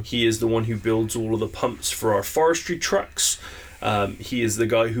 He is the one who builds all of the pumps for our forestry trucks. He is the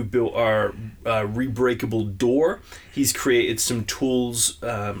guy who built our rebreakable door. He's created some tools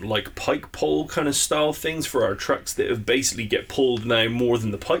like pike pole kind of style things for our trucks that have basically get pulled now more than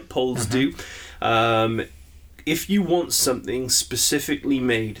the pike poles do. If you want something specifically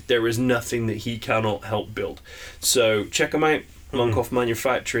made, there is nothing that he cannot help build. So check him out,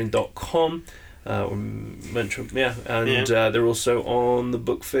 munkoffmanufacturing.com. They're also on the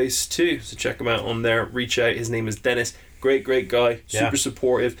Bookface too, so check him out on there. Reach out. His name is Dennis. Great guy, super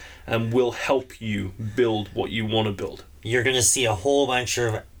supportive, and will help you build what you want to build. You're going to see a whole bunch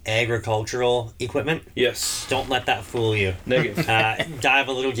of agricultural equipment. Yes. Don't let that fool you. Negative. Dive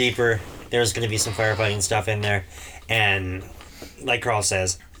a little deeper. There's going to be some firefighting stuff in there, and like Carl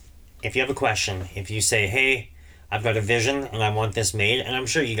says, if you have a question, if you say, hey, I've got a vision and I want this made, and I'm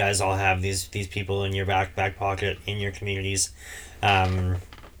sure you guys all have these people in your back pocket in your communities,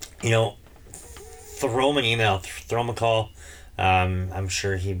 you know, throw him an email, throw him a call. I'm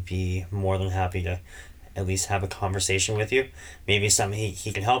sure he'd be more than happy to at least have a conversation with you. Maybe something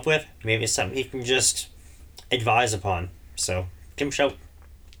he can help with, maybe something he can just advise upon. So give him a shout.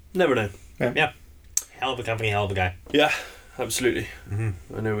 Never know. Yeah. Hell of a company, hell of a guy. Yeah, absolutely.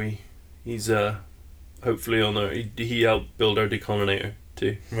 I know he's hopefully on our... He helped build our decoloninator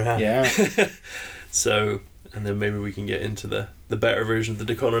too. Yeah. So, and then maybe we can get into the better version of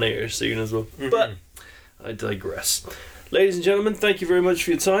the decoloninator soon as well. But I digress. Ladies and gentlemen, thank you very much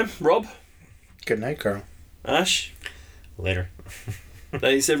for your time. Rob? Good night, Carl. Ash? Later.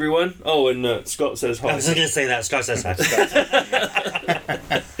 Thanks, everyone. Oh, and Scott says hi. I was going to say that. Scott says hi.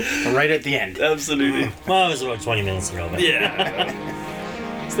 Right at the end. Absolutely. Well, it was about 20 minutes ago. But.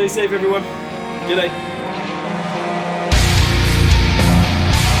 Yeah. Stay safe, everyone. Good night.